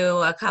go to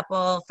a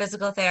couple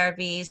physical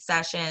therapy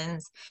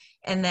sessions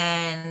and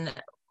then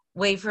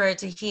wait for it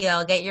to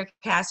heal, get your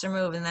cast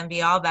removed, and then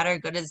be all better,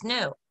 good as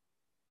new.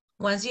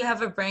 Once you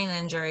have a brain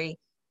injury,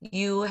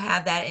 you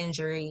have that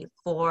injury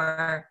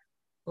for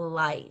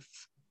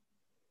life.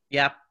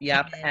 Yep.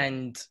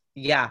 And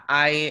yeah,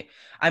 I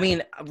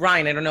mean,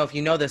 Ryan, I don't know if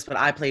you know this, but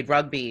I played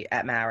rugby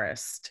at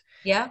Marist.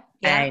 Yeah.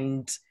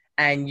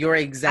 And you're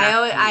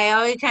exactly. I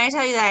always, can I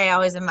tell you that I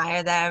always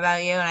admired that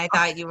about you, and I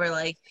thought you were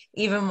like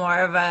even more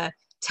of a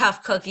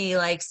tough cookie,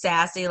 like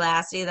sassy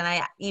lassie than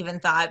I even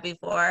thought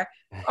before.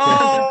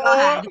 Oh, go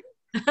ahead.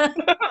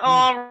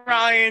 Oh,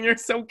 Ryan, you're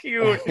so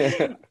cute.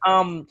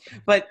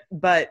 But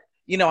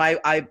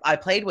I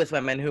played with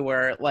women who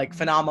were like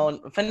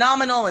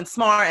phenomenal and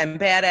smart and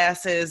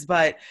badasses,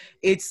 but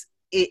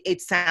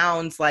it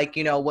sounds like,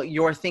 what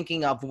you're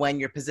thinking of when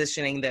you're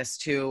positioning this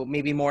to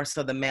maybe more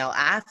so the male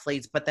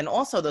athletes, but then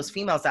also those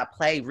females that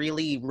play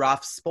really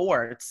rough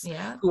sports,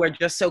 who are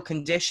just so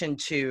conditioned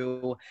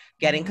to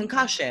getting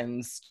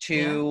concussions,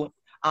 to,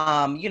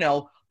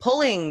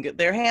 pulling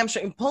their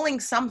hamstring, pulling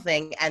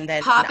something, and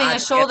then popping a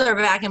shoulder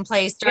back in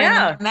place during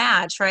the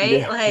match, right?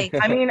 Yeah. Like,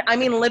 I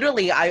mean,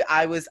 literally,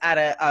 I was at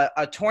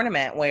a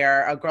tournament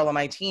where a girl on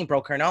my team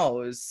broke her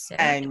nose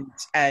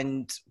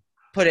and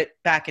put it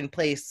back in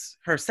place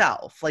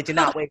herself, like did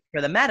not wait for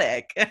the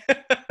medic.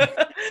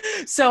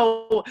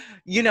 So,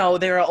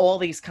 there are all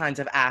these kinds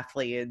of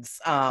athletes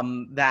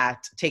that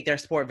take their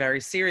sport very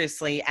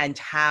seriously and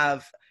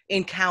have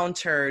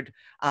encountered,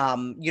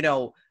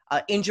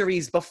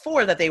 injuries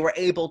before that they were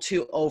able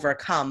to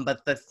overcome.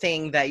 But the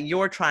thing that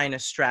you're trying to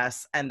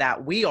stress, and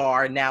that we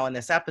are now in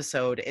this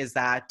episode, is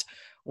that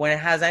when it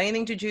has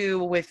anything to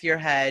do with your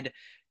head,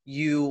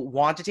 you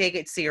want to take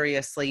it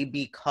seriously,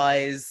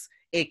 because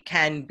it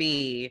can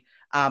be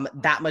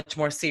that much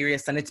more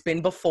serious than it's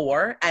been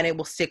before, and it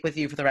will stick with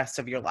you for the rest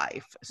of your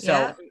life. So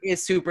Yeah.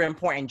 it's super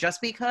important.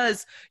 Just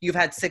because you've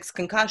had 6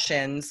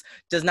 concussions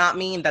does not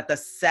mean that the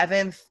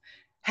 7th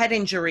head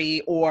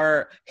injury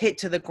or hit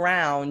to the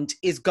ground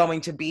is going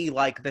to be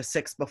like the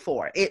 6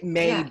 before. It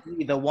may Yeah.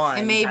 be the one.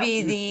 It may that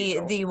be leaves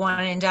you. the one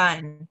and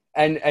done.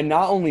 And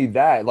not only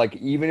that, like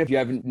even if you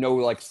have no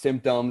like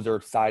symptoms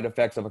or side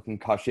effects of a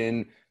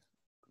concussion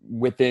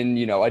within,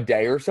 you know, a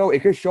day or so,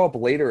 it could show up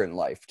later in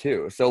life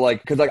too. So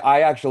like, because like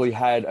I actually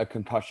had a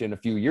concussion a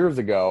few years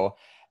ago,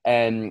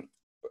 and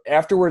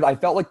afterward I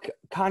felt like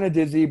kind of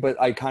dizzy,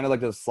 but I kind of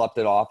like just slept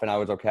it off and I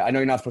was okay. I know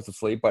you're not supposed to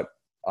sleep, but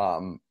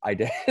I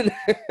did.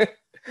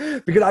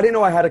 Because I didn't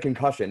know I had a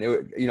concussion.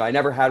 You know, I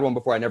never had one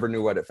before. I never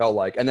knew what it felt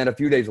like. And then a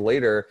few days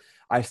later,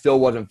 I still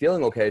wasn't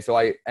feeling okay. So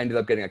I ended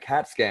up getting a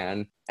CAT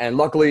scan, and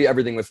luckily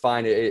everything was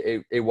fine.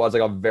 It was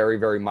like a very,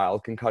 very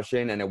mild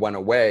concussion and it went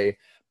away.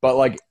 But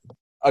like,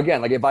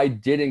 again, like if I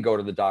didn't go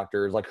to the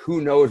doctors, like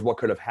who knows what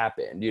could have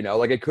happened, you know,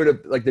 like it could have,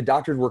 like the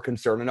doctors were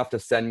concerned enough to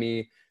send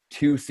me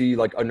to see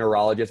like a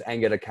neurologist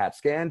and get a CAT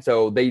scan.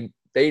 So they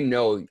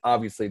know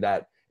obviously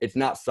that it's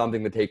not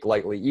something to take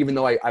lightly, even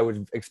though I was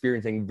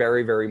experiencing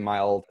very, very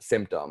mild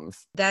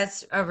symptoms.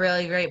 That's a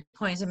really great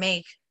point to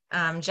make,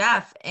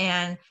 Jeff.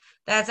 And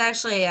that's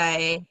actually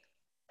a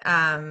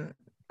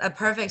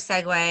perfect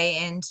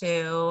segue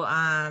into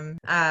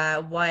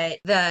what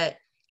the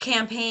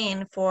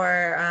campaign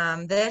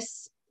for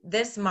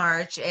this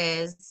March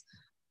is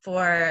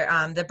for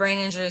the Brain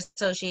Injury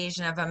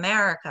Association of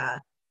America.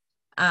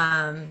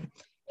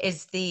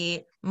 It's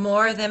the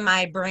More Than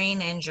My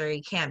Brain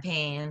Injury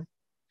campaign.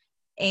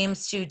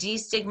 Aims to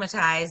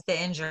destigmatize the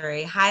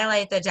injury,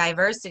 highlight the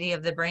diversity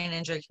of the brain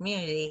injury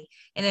community,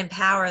 and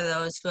empower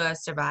those who have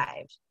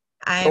survived.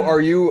 So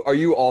are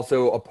you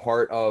also a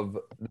part of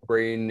the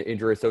Brain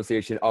Injury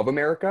Association of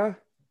America?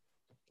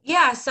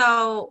 Yeah,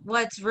 so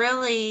what's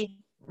really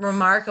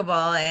remarkable,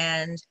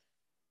 and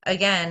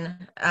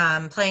again,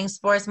 playing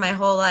sports my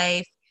whole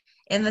life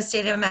in the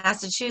state of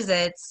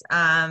Massachusetts,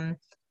 I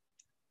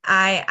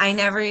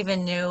never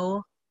even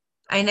knew,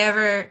 I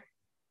never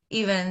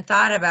even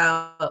thought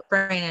about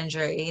brain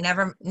injury.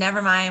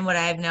 Never mind what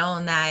I've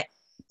known, that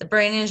the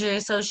Brain Injury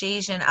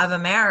Association of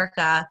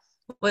America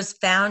was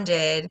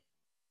founded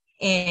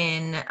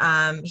in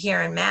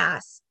here in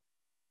Mass,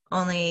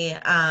 only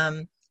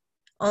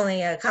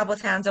a couple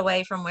towns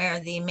away from where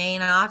the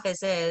main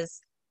office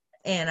is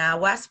in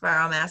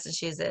Westborough,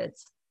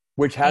 Massachusetts.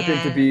 Which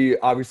happened to be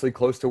obviously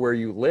close to where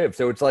you live.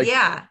 So it's like,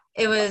 yeah,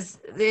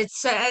 it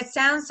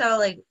sounds so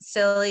like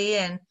silly,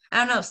 and I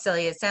don't know if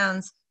silly, it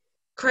sounds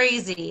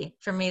crazy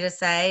for me to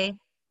say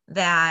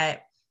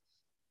that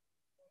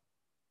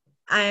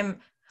I'm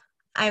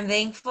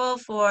thankful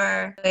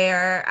for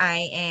where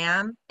I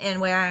am and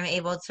where I'm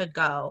able to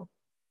go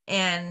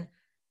and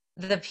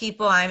the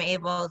people I'm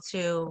able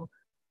to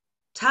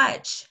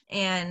touch.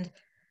 And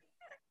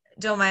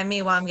don't mind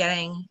me while I'm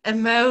getting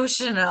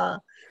emotional.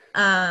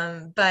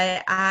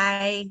 But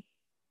I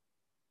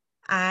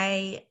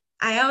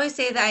always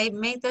say that I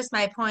make this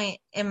my point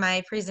in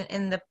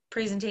the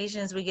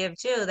presentations we give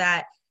too,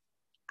 that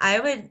I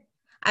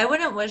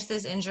wouldn't wish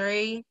this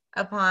injury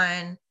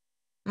upon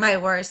my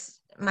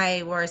worst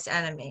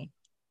enemy.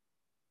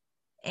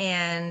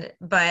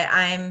 But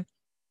I'm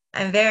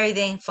very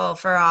thankful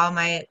for all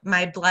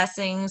my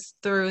blessings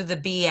through the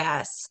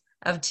BS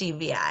of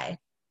TBI.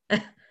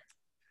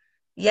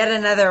 Yet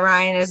another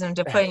Ryanism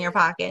to put in your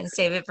pocket and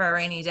save it for a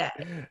rainy day.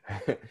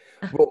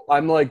 Well,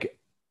 I'm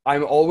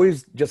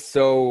always just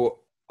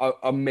so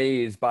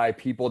amazed by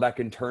people that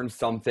can turn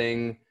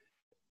something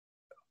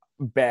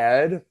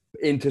bad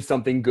into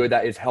something good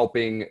that is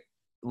helping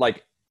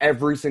like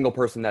every single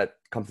person that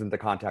comes into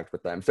contact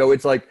with them. So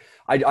it's like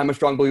I'm a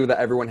strong believer that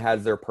everyone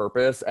has their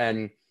purpose,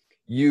 and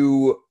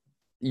you're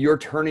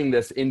turning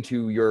this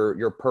into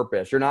your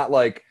purpose. You're not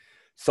like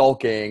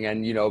sulking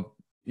and, you know,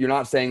 you're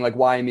not saying like,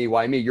 why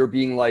me? You're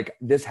being like,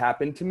 this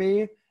happened to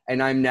me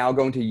and I'm now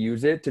going to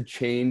use it to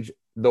change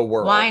the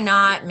world. Why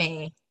not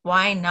me?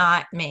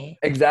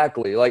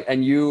 Exactly. Like,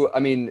 and I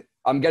mean,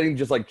 I'm getting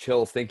just like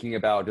chills thinking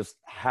about just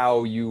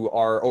how you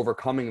are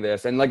overcoming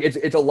this. And like,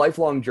 it's a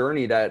lifelong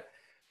journey that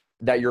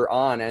you're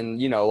on.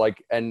 And, you know,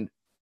 like, and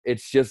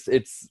it's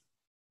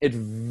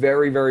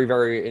very, very,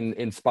 very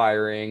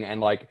inspiring. And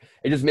like,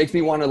 it just makes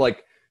me want to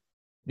like,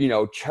 you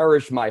know,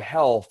 cherish my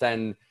health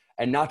and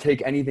not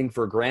take anything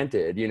for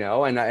granted, you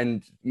know?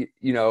 And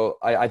you know,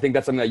 I think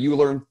that's something that you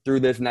learned through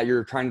this and that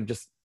you're trying to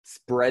just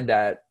spread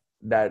that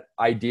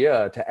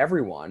idea to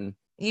everyone.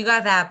 You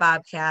got that,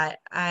 Bobcat.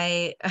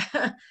 I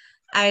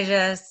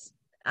just,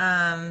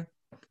 no,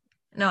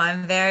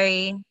 I'm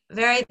very,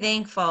 very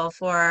thankful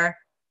for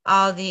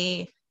all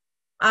the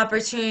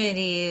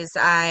opportunities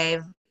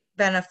I've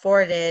been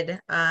afforded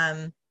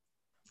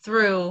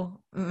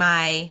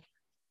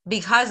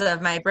because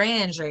of my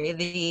brain injury,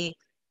 the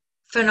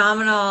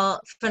phenomenal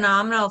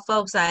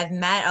folks I've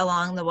met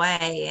along the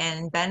way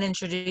and been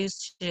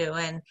introduced to.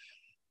 And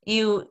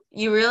you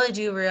really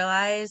do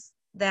realize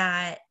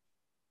that,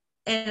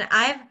 and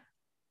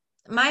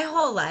my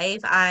whole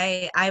life,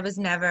 I was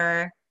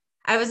never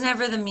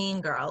the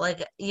mean girl.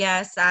 Like,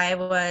 yes, I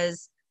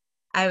was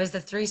the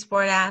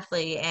 3-sport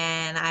athlete,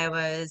 and I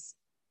was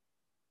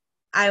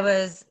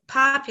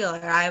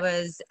popular. I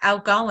was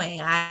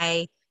outgoing.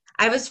 I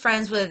was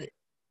friends with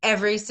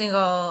every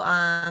single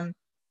I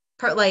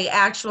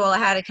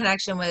had a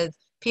connection with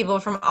people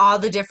from all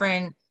the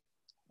different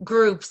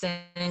groups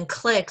and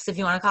cliques, if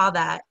you want to call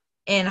that,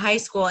 in high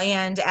school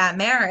and at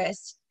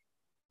Marist.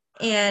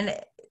 And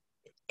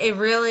it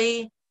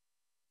really,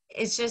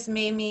 it's just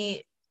made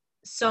me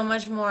so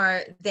much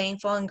more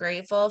thankful and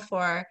grateful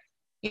for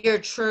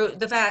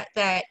the fact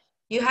that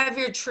you have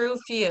your true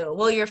few.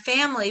 Well, your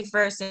family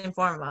first and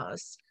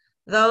foremost.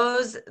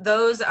 Those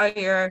are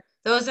your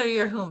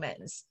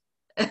humans.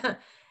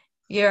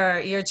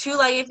 Your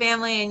two-legged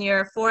family and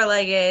your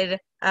four-legged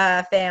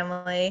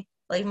family,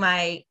 like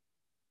my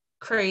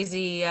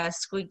crazy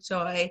squeak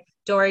toy,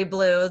 Dory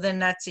Blue, the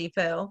Nutsy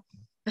Poo,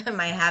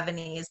 my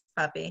Havanese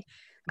puppy.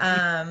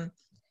 And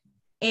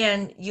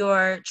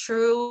your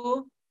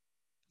true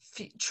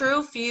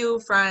few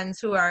friends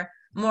who are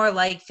more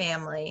like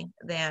family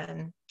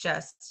than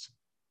just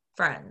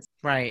friends.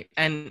 Right.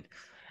 And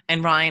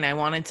Ryan, I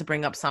wanted to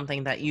bring up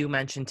something that you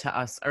mentioned to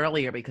us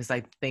earlier, because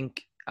I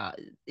think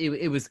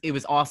it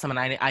was awesome, and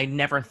I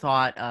never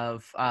thought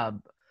of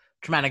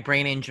traumatic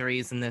brain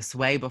injuries in this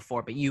way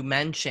before. But you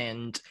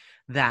mentioned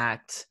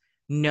that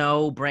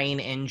no brain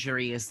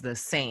injury is the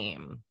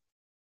same,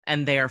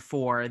 and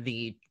therefore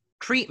the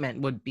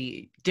treatment would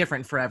be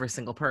different for every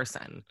single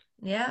person.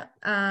 Yeah.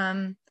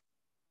 And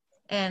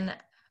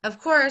of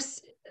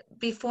course,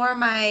 before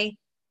my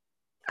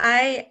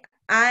family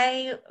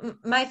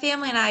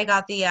and I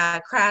got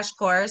the crash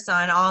course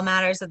on all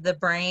matters of the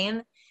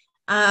brain,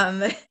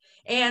 and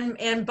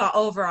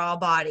overall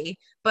body,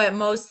 but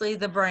mostly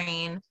the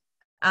brain,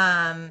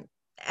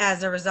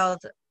 as a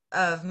result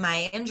of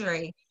my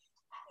injury.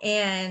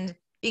 And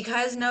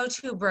because no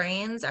two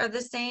brains are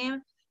the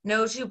same,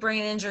 no two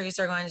brain injuries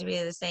are going to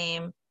be the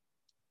same.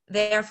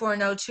 Therefore,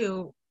 no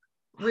two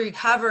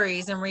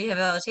recoveries and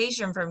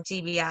rehabilitation from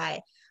TBI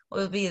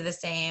will be the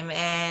same.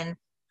 And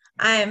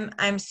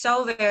I'm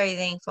so very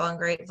thankful and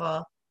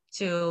grateful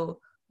to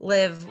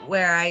live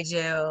where I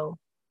do.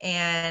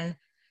 And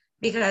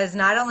because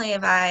not only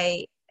have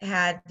I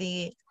had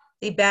the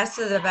best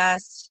of the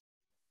best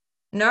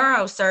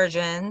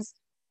neurosurgeons,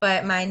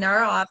 but my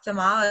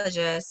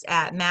neuro-ophthalmologist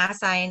at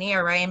Mass Eye and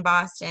Ear right in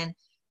Boston,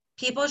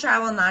 people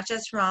travel not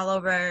just from all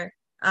over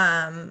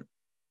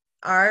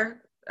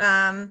our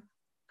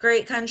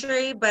great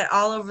country, but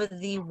all over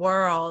the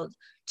world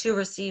to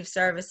receive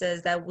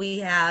services that we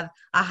have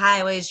a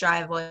highways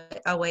drive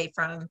away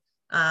from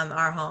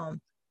our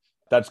home.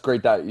 That's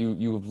great that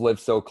you've lived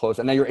so close,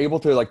 and that you're able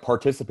to like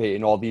participate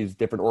in all these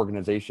different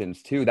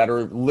organizations too that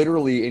are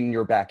literally in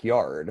your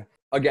backyard.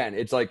 Again,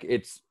 it's like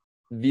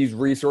these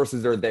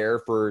resources are there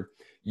for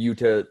you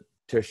to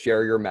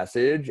share your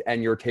message,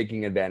 and you're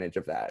taking advantage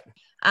of that.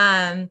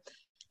 My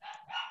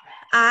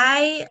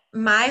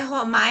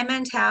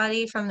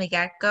mentality from the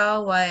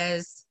get-go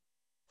was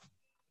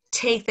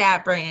take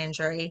that brain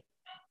injury,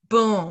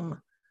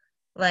 boom.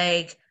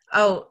 Like,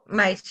 oh,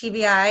 my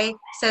TBI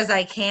says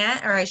I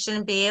can't or I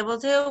shouldn't be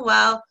able to.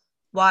 Well,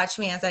 watch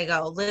me as I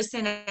go,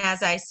 listen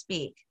as I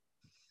speak.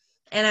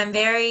 And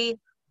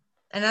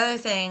another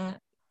thing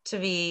to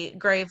be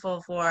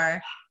grateful for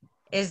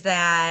is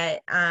that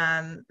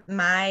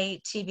my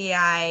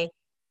TBI,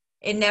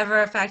 it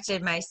never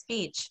affected my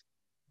speech.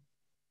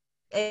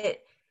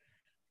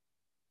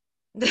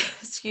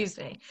 Excuse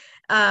me.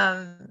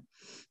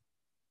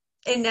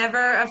 It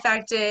never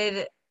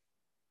affected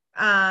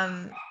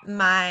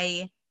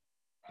my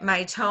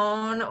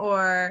tone,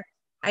 or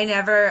I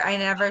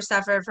never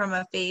suffered from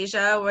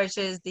aphasia, which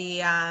is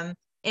the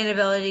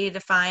inability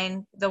to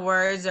find the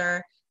words,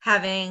 or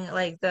having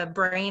like the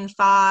brain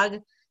fog,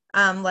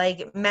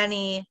 like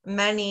many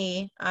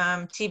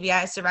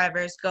TBI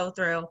survivors go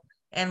through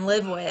and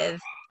live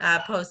with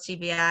post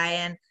TBI.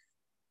 And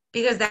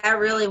because that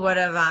really would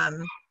have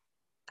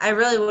I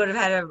really would have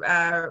had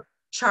to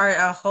chart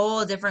a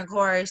whole different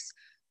course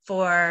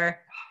for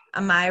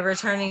my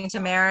returning to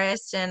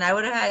Marist, and I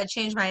would have had to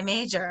change my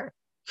major,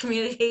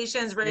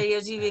 communications, radio,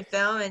 TV,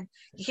 film, and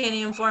you can't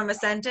even form a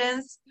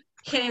sentence,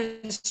 you can't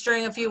even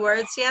string a few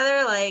words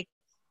together. Like,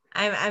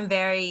 I'm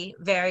very,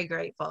 very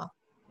grateful.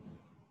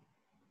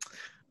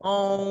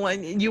 Oh,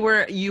 and you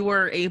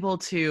were able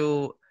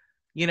to,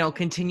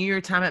 continue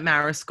your time at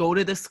Marist, go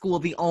to the school,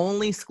 the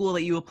only school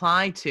that you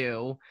applied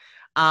to,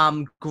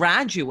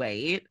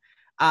 graduate,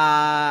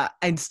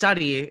 and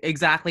study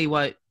exactly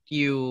what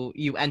you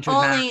entered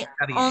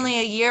only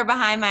a year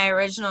behind my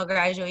original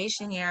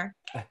graduation year.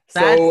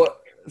 So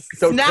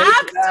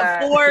snapped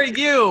for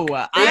you.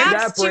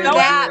 Snaps to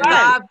that,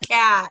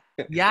 Bobcat.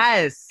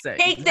 Yes.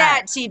 Take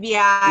that,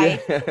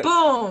 TBI. Yeah.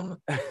 Boom.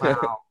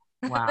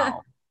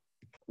 Wow.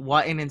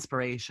 What an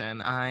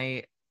inspiration.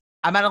 I'm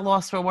at a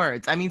loss for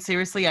words. I mean,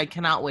 seriously, I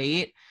cannot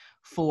wait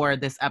for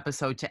this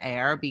episode to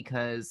air,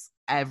 because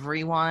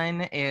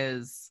everyone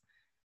is,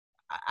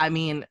 I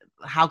mean,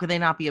 how could they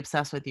not be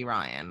obsessed with you,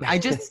 Ryan? I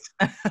just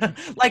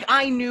like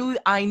I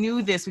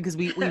knew this because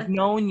we've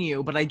known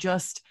you, but I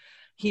just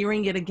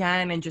hearing it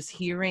again and just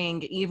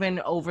hearing even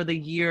over the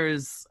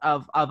years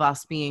of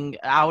us being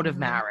out of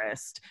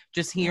Marist,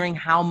 just hearing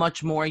how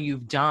much more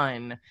you've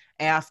done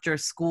after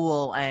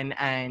school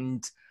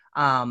and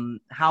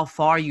how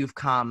far you've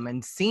come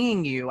and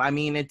seeing you. I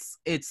mean,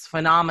 it's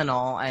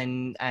phenomenal,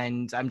 and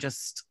I'm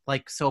just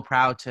like so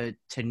proud to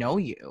know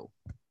you.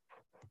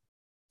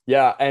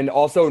 Yeah, and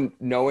also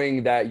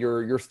knowing that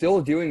you're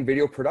still doing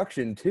video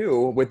production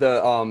too with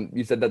the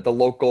you said that the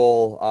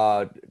local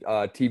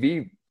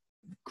TV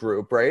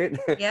group, right?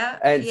 Yeah,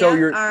 And yeah. so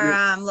you're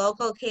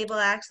Local cable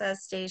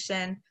access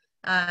station,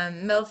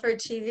 Milford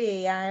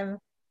TV.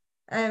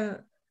 I'm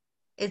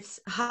it's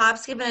hop,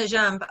 skip, and a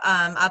jump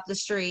up the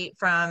street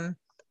from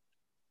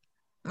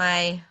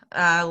my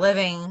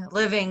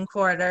living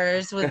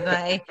quarters with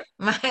my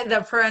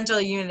the parental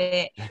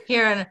unit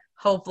here in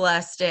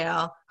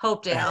Hopedale,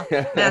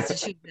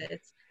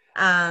 Massachusetts.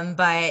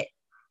 But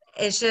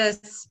it's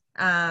just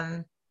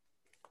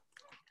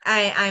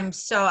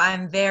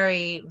I'm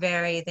very,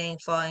 very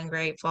thankful and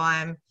grateful.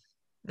 I'm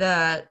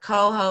the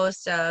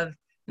co-host of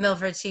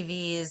Milford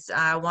TV's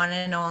one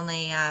and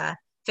only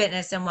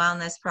fitness and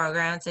wellness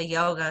program. It's a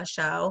yoga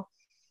show.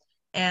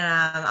 And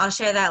I'll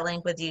share that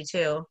link with you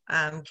too,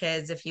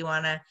 kids, if you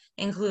want to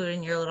include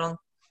in your little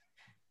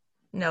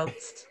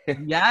notes.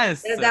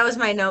 Yes. That was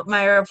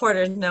my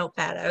reporter's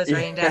notepad I was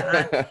writing down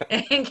on,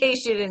 in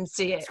case you didn't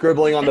see it.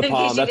 Scribbling on the in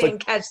palm. case you That's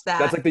didn't catch that.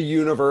 That's like the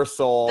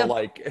universal,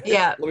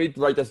 yeah. Let me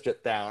write this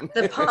shit down.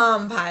 The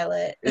Palm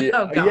Pilot. Yeah,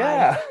 Oh, God.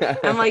 yeah.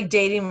 I'm like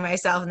dating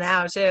myself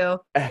now, too.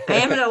 I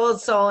am an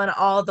old soul in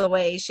all the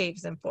ways,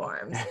 shapes, and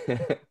forms.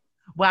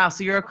 Wow,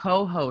 so you're a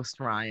co-host,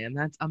 Ryan.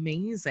 That's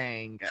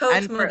amazing.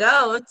 Coach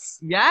McGoats.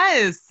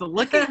 Yes,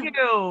 look at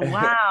you.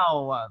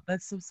 Wow,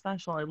 that's so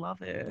special. I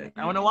love it.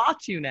 I want to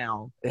watch you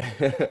now.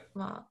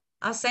 Well,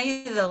 I'll send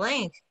you the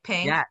link,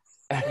 Pink.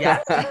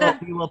 Yes,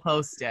 we will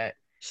post it.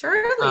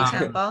 Surely,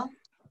 Temple.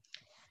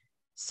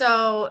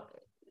 So,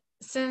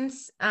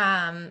 since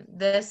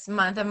this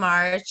month of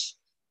March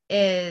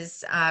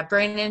is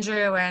Brain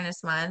Injury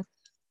Awareness Month,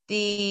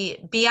 the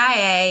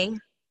BIA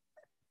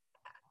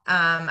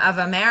of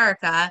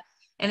America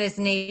and its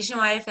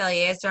nationwide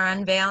affiliates are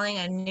unveiling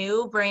a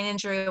new brain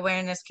injury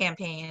awareness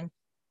campaign.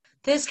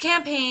 This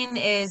campaign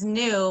is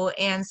new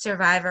and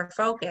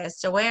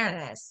survivor-focused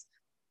awareness.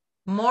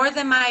 More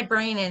Than My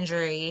Brain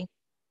Injury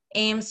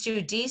aims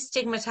to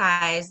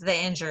destigmatize the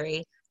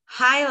injury,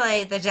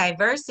 highlight the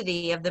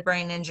diversity of the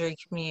brain injury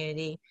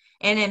community,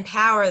 and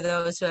empower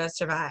those who have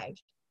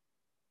survived.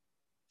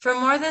 For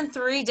more than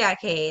 3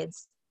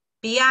 decades,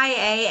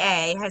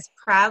 BIAA has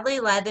proudly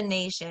led the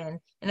nation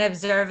in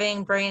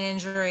observing Brain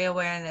Injury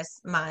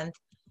Awareness Month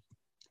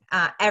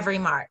every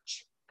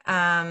March.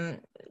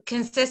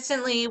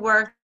 Consistently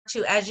work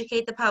to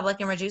educate the public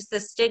and reduce the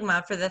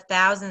stigma for the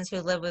thousands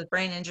who live with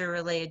brain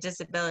injury-related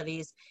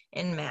disabilities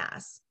in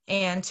mass.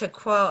 And to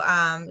quote,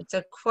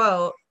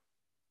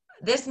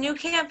 this new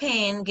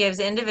campaign gives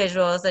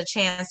individuals a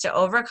chance to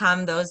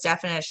overcome those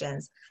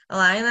definitions,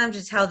 allowing them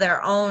to tell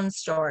their own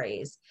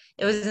stories.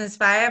 It was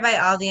inspired by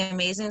all the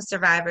amazing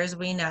survivors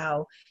we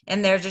know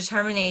and their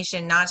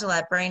determination not to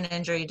let brain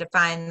injury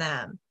define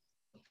them.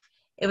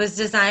 It was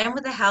designed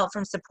with the help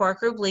from support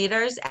group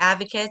leaders,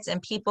 advocates,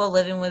 and people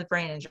living with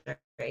brain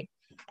injury.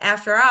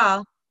 After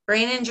all,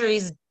 brain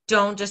injuries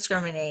don't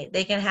discriminate.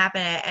 They can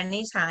happen at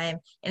any time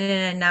and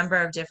in a number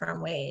of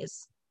different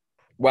ways.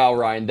 Wow,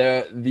 Ryan,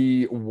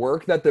 the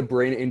work that the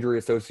Brain Injury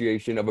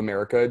Association of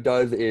America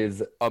does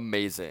is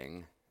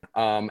amazing.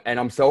 And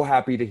I'm so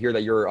happy to hear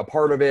that you're a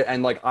part of it.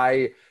 And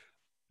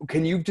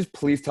can you just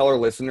please tell our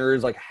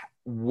listeners,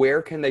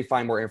 where can they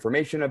find more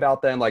information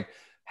about them?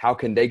 How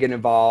can they get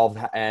involved?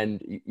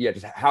 And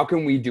just how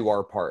can we do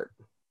our part?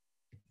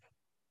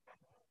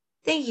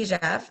 Thank you,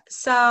 Jeff.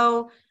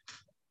 So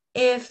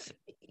if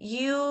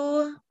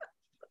you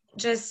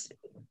just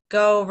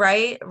go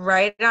right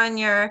on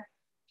your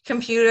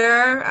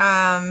computer,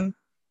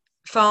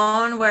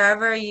 phone,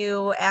 wherever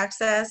you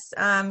access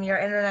your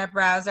internet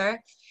browser,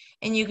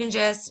 and you can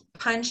just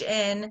punch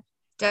in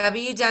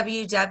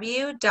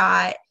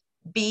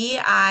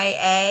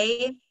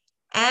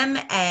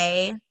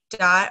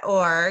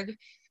www.biama.org.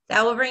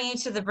 That will bring you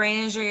to the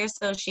Brain Injury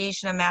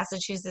Association of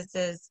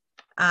Massachusetts'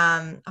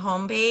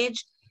 homepage.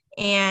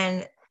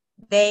 And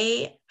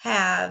they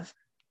have,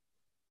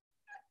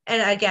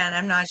 and again,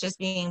 I'm not just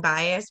being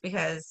biased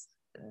because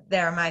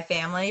they're my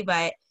family,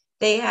 but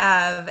they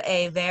have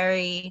a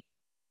very,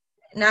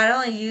 not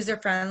only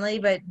user-friendly,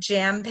 but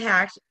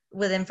jam-packed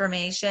with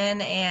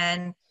information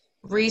and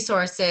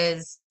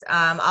resources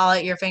all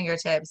at your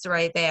fingertips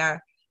right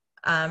there,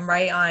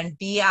 right on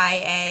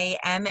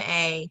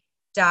biama.org.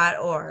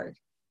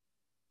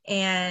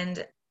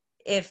 And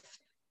if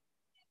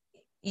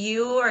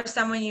you or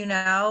someone you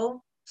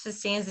know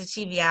sustains a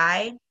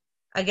TBI,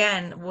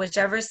 again,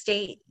 whichever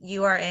state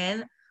you are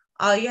in,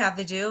 all you have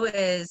to do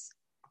is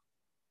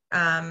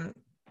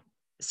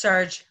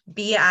search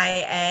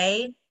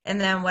BIA and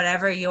then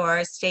whatever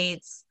your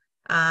state's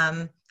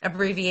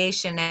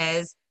abbreviation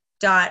is,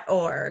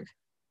 .org.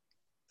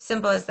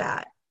 Simple as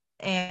that.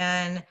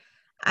 And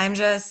I'm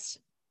just,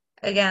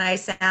 again, I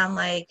sound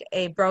like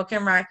a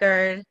broken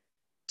record,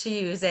 to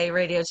use a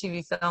radio,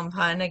 TV, film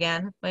pun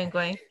again, wink,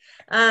 wink.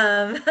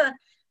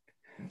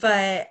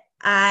 But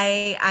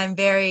I'm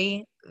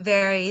very,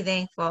 very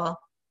thankful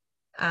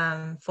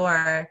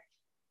for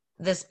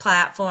this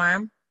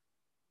platform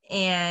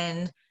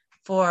and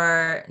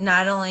for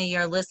not only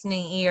your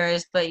listening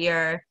ears, but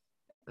your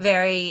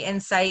very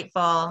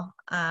insightful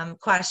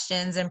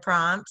questions and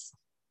prompts,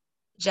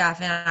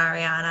 Jeff and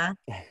Ariana.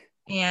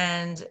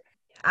 And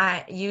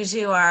you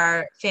two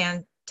are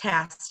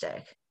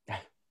fantastic.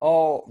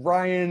 Oh,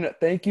 Ryan,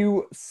 thank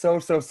you so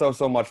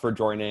much for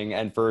joining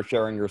and for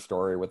sharing your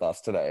story with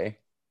us today.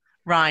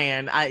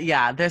 Ryan,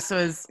 this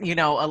was,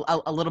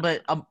 a little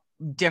bit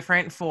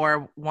different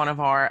for one of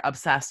our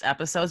Obsessed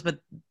episodes, but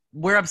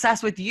we're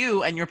obsessed with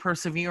you and your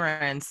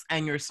perseverance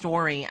and your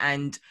story,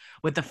 and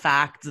with the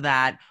fact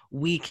that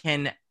we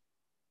can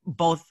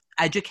both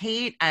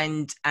educate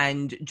and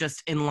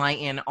just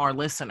enlighten our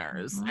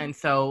listeners. Mm-hmm. And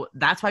so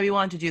that's why we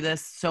wanted to do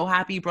this. So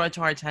happy you brought it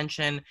to our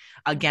attention.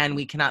 Again,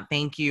 we cannot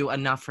thank you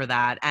enough for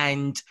that,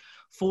 and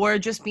for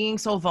just being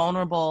so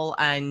vulnerable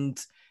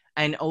and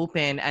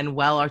open and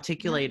well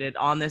articulated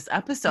on this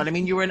episode. I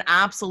mean, you were an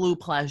absolute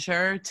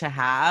pleasure to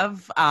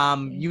have.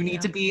 You need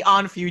to be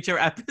on future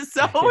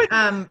episodes.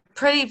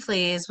 Pretty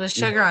please, with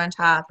sugar on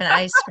top and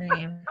ice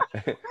cream.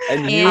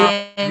 And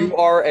you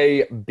are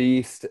a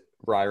beast,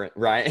 Ryan.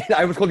 I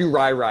almost called you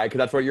Rai because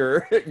that's what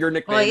your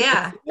nickname Well,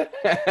 yeah.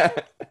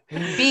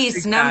 is.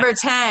 Beast number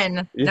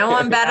 10. No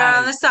one better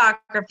on the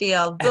soccer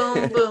field.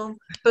 Boom, boom,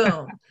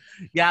 boom.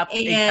 Yep,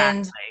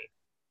 exactly.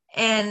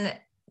 And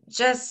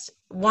just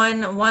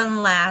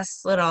one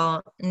last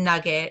little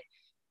nugget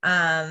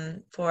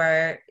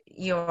for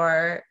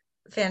your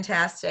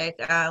fantastic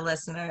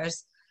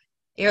listeners,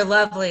 your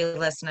lovely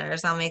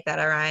listeners. I'll make that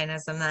a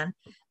Ryanism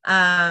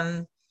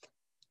then.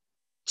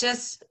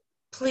 Just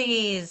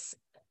please,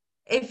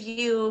 if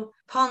you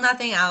pull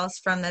nothing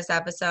else from this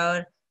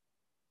episode,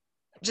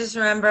 just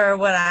remember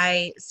what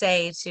I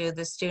say to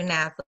the student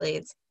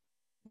athletes.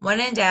 When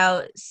in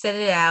doubt, sit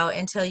it out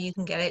until you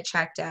can get it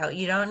checked out.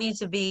 You don't need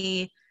to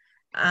be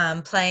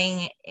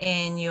playing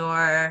in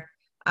your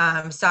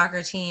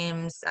soccer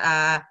team's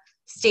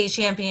state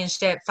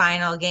championship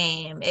final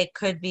game. It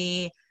could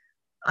be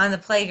on the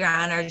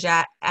playground or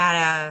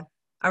at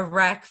a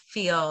rec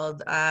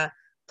field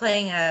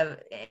playing an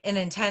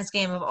intense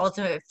game of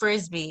ultimate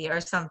frisbee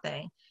or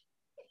something.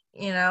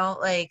 You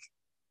only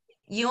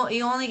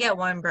get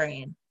one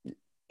brain.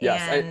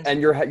 Yes,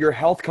 and your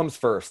health comes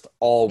first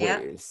always. Yep.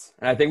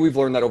 And I think we've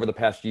learned that over the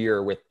past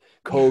year with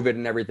COVID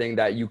and everything,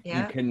 that you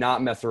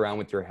cannot mess around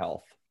with your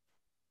health.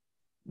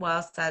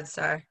 Well said,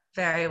 sir.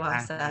 Very well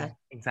said.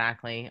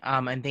 Exactly.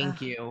 And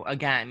thank you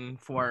again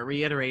for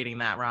reiterating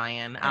that,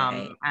 Ryan.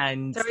 Right.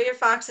 And throw your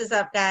foxes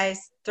up,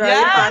 guys. Throw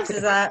your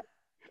foxes up.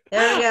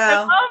 There we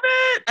go.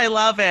 I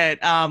love it.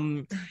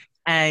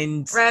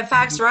 And Red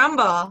Fox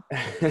Rumble.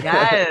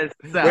 Yes.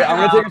 Wait,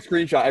 I'm gonna take a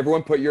screenshot.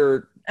 Everyone put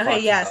your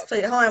okay, yes,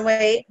 please. Hold on,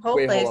 wait. Hold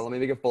on, let me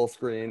make a full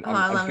screen. Hold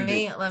on,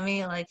 let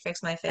me like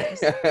fix my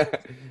face.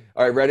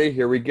 All right, ready?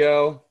 Here we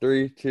go.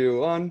 3,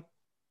 2, 1.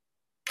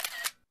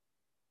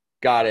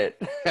 Got it.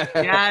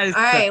 Yes.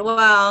 All right,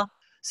 well.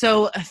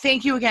 So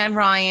thank you again,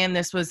 Ryan.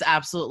 This was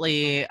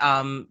absolutely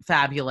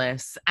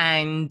fabulous.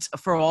 And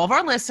for all of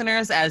our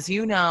listeners, as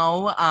you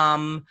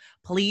know,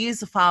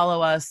 please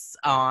follow us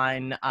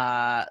on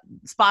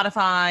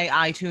Spotify,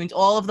 iTunes,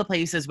 all of the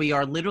places. We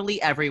are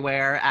literally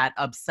everywhere at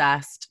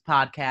Obsessed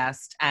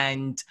Podcast.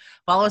 And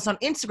follow us on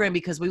Instagram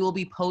because we will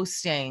be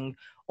posting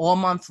all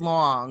month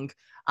long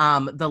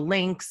the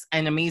links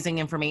and amazing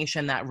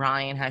information that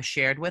Ryan has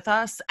shared with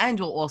us. And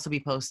we'll also be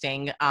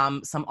posting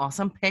some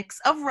awesome pics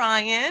of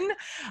Ryan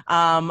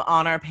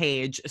on our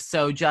page.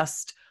 So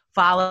just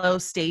follow,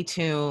 stay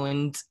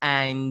tuned,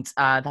 and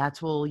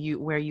that's where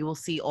you will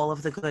see all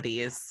of the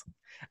goodies.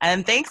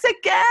 And thanks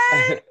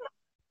again.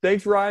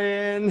 Thanks,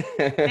 Ryan.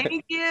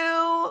 Thank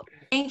you.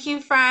 Thank you,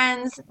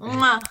 friends.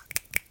 Mwah.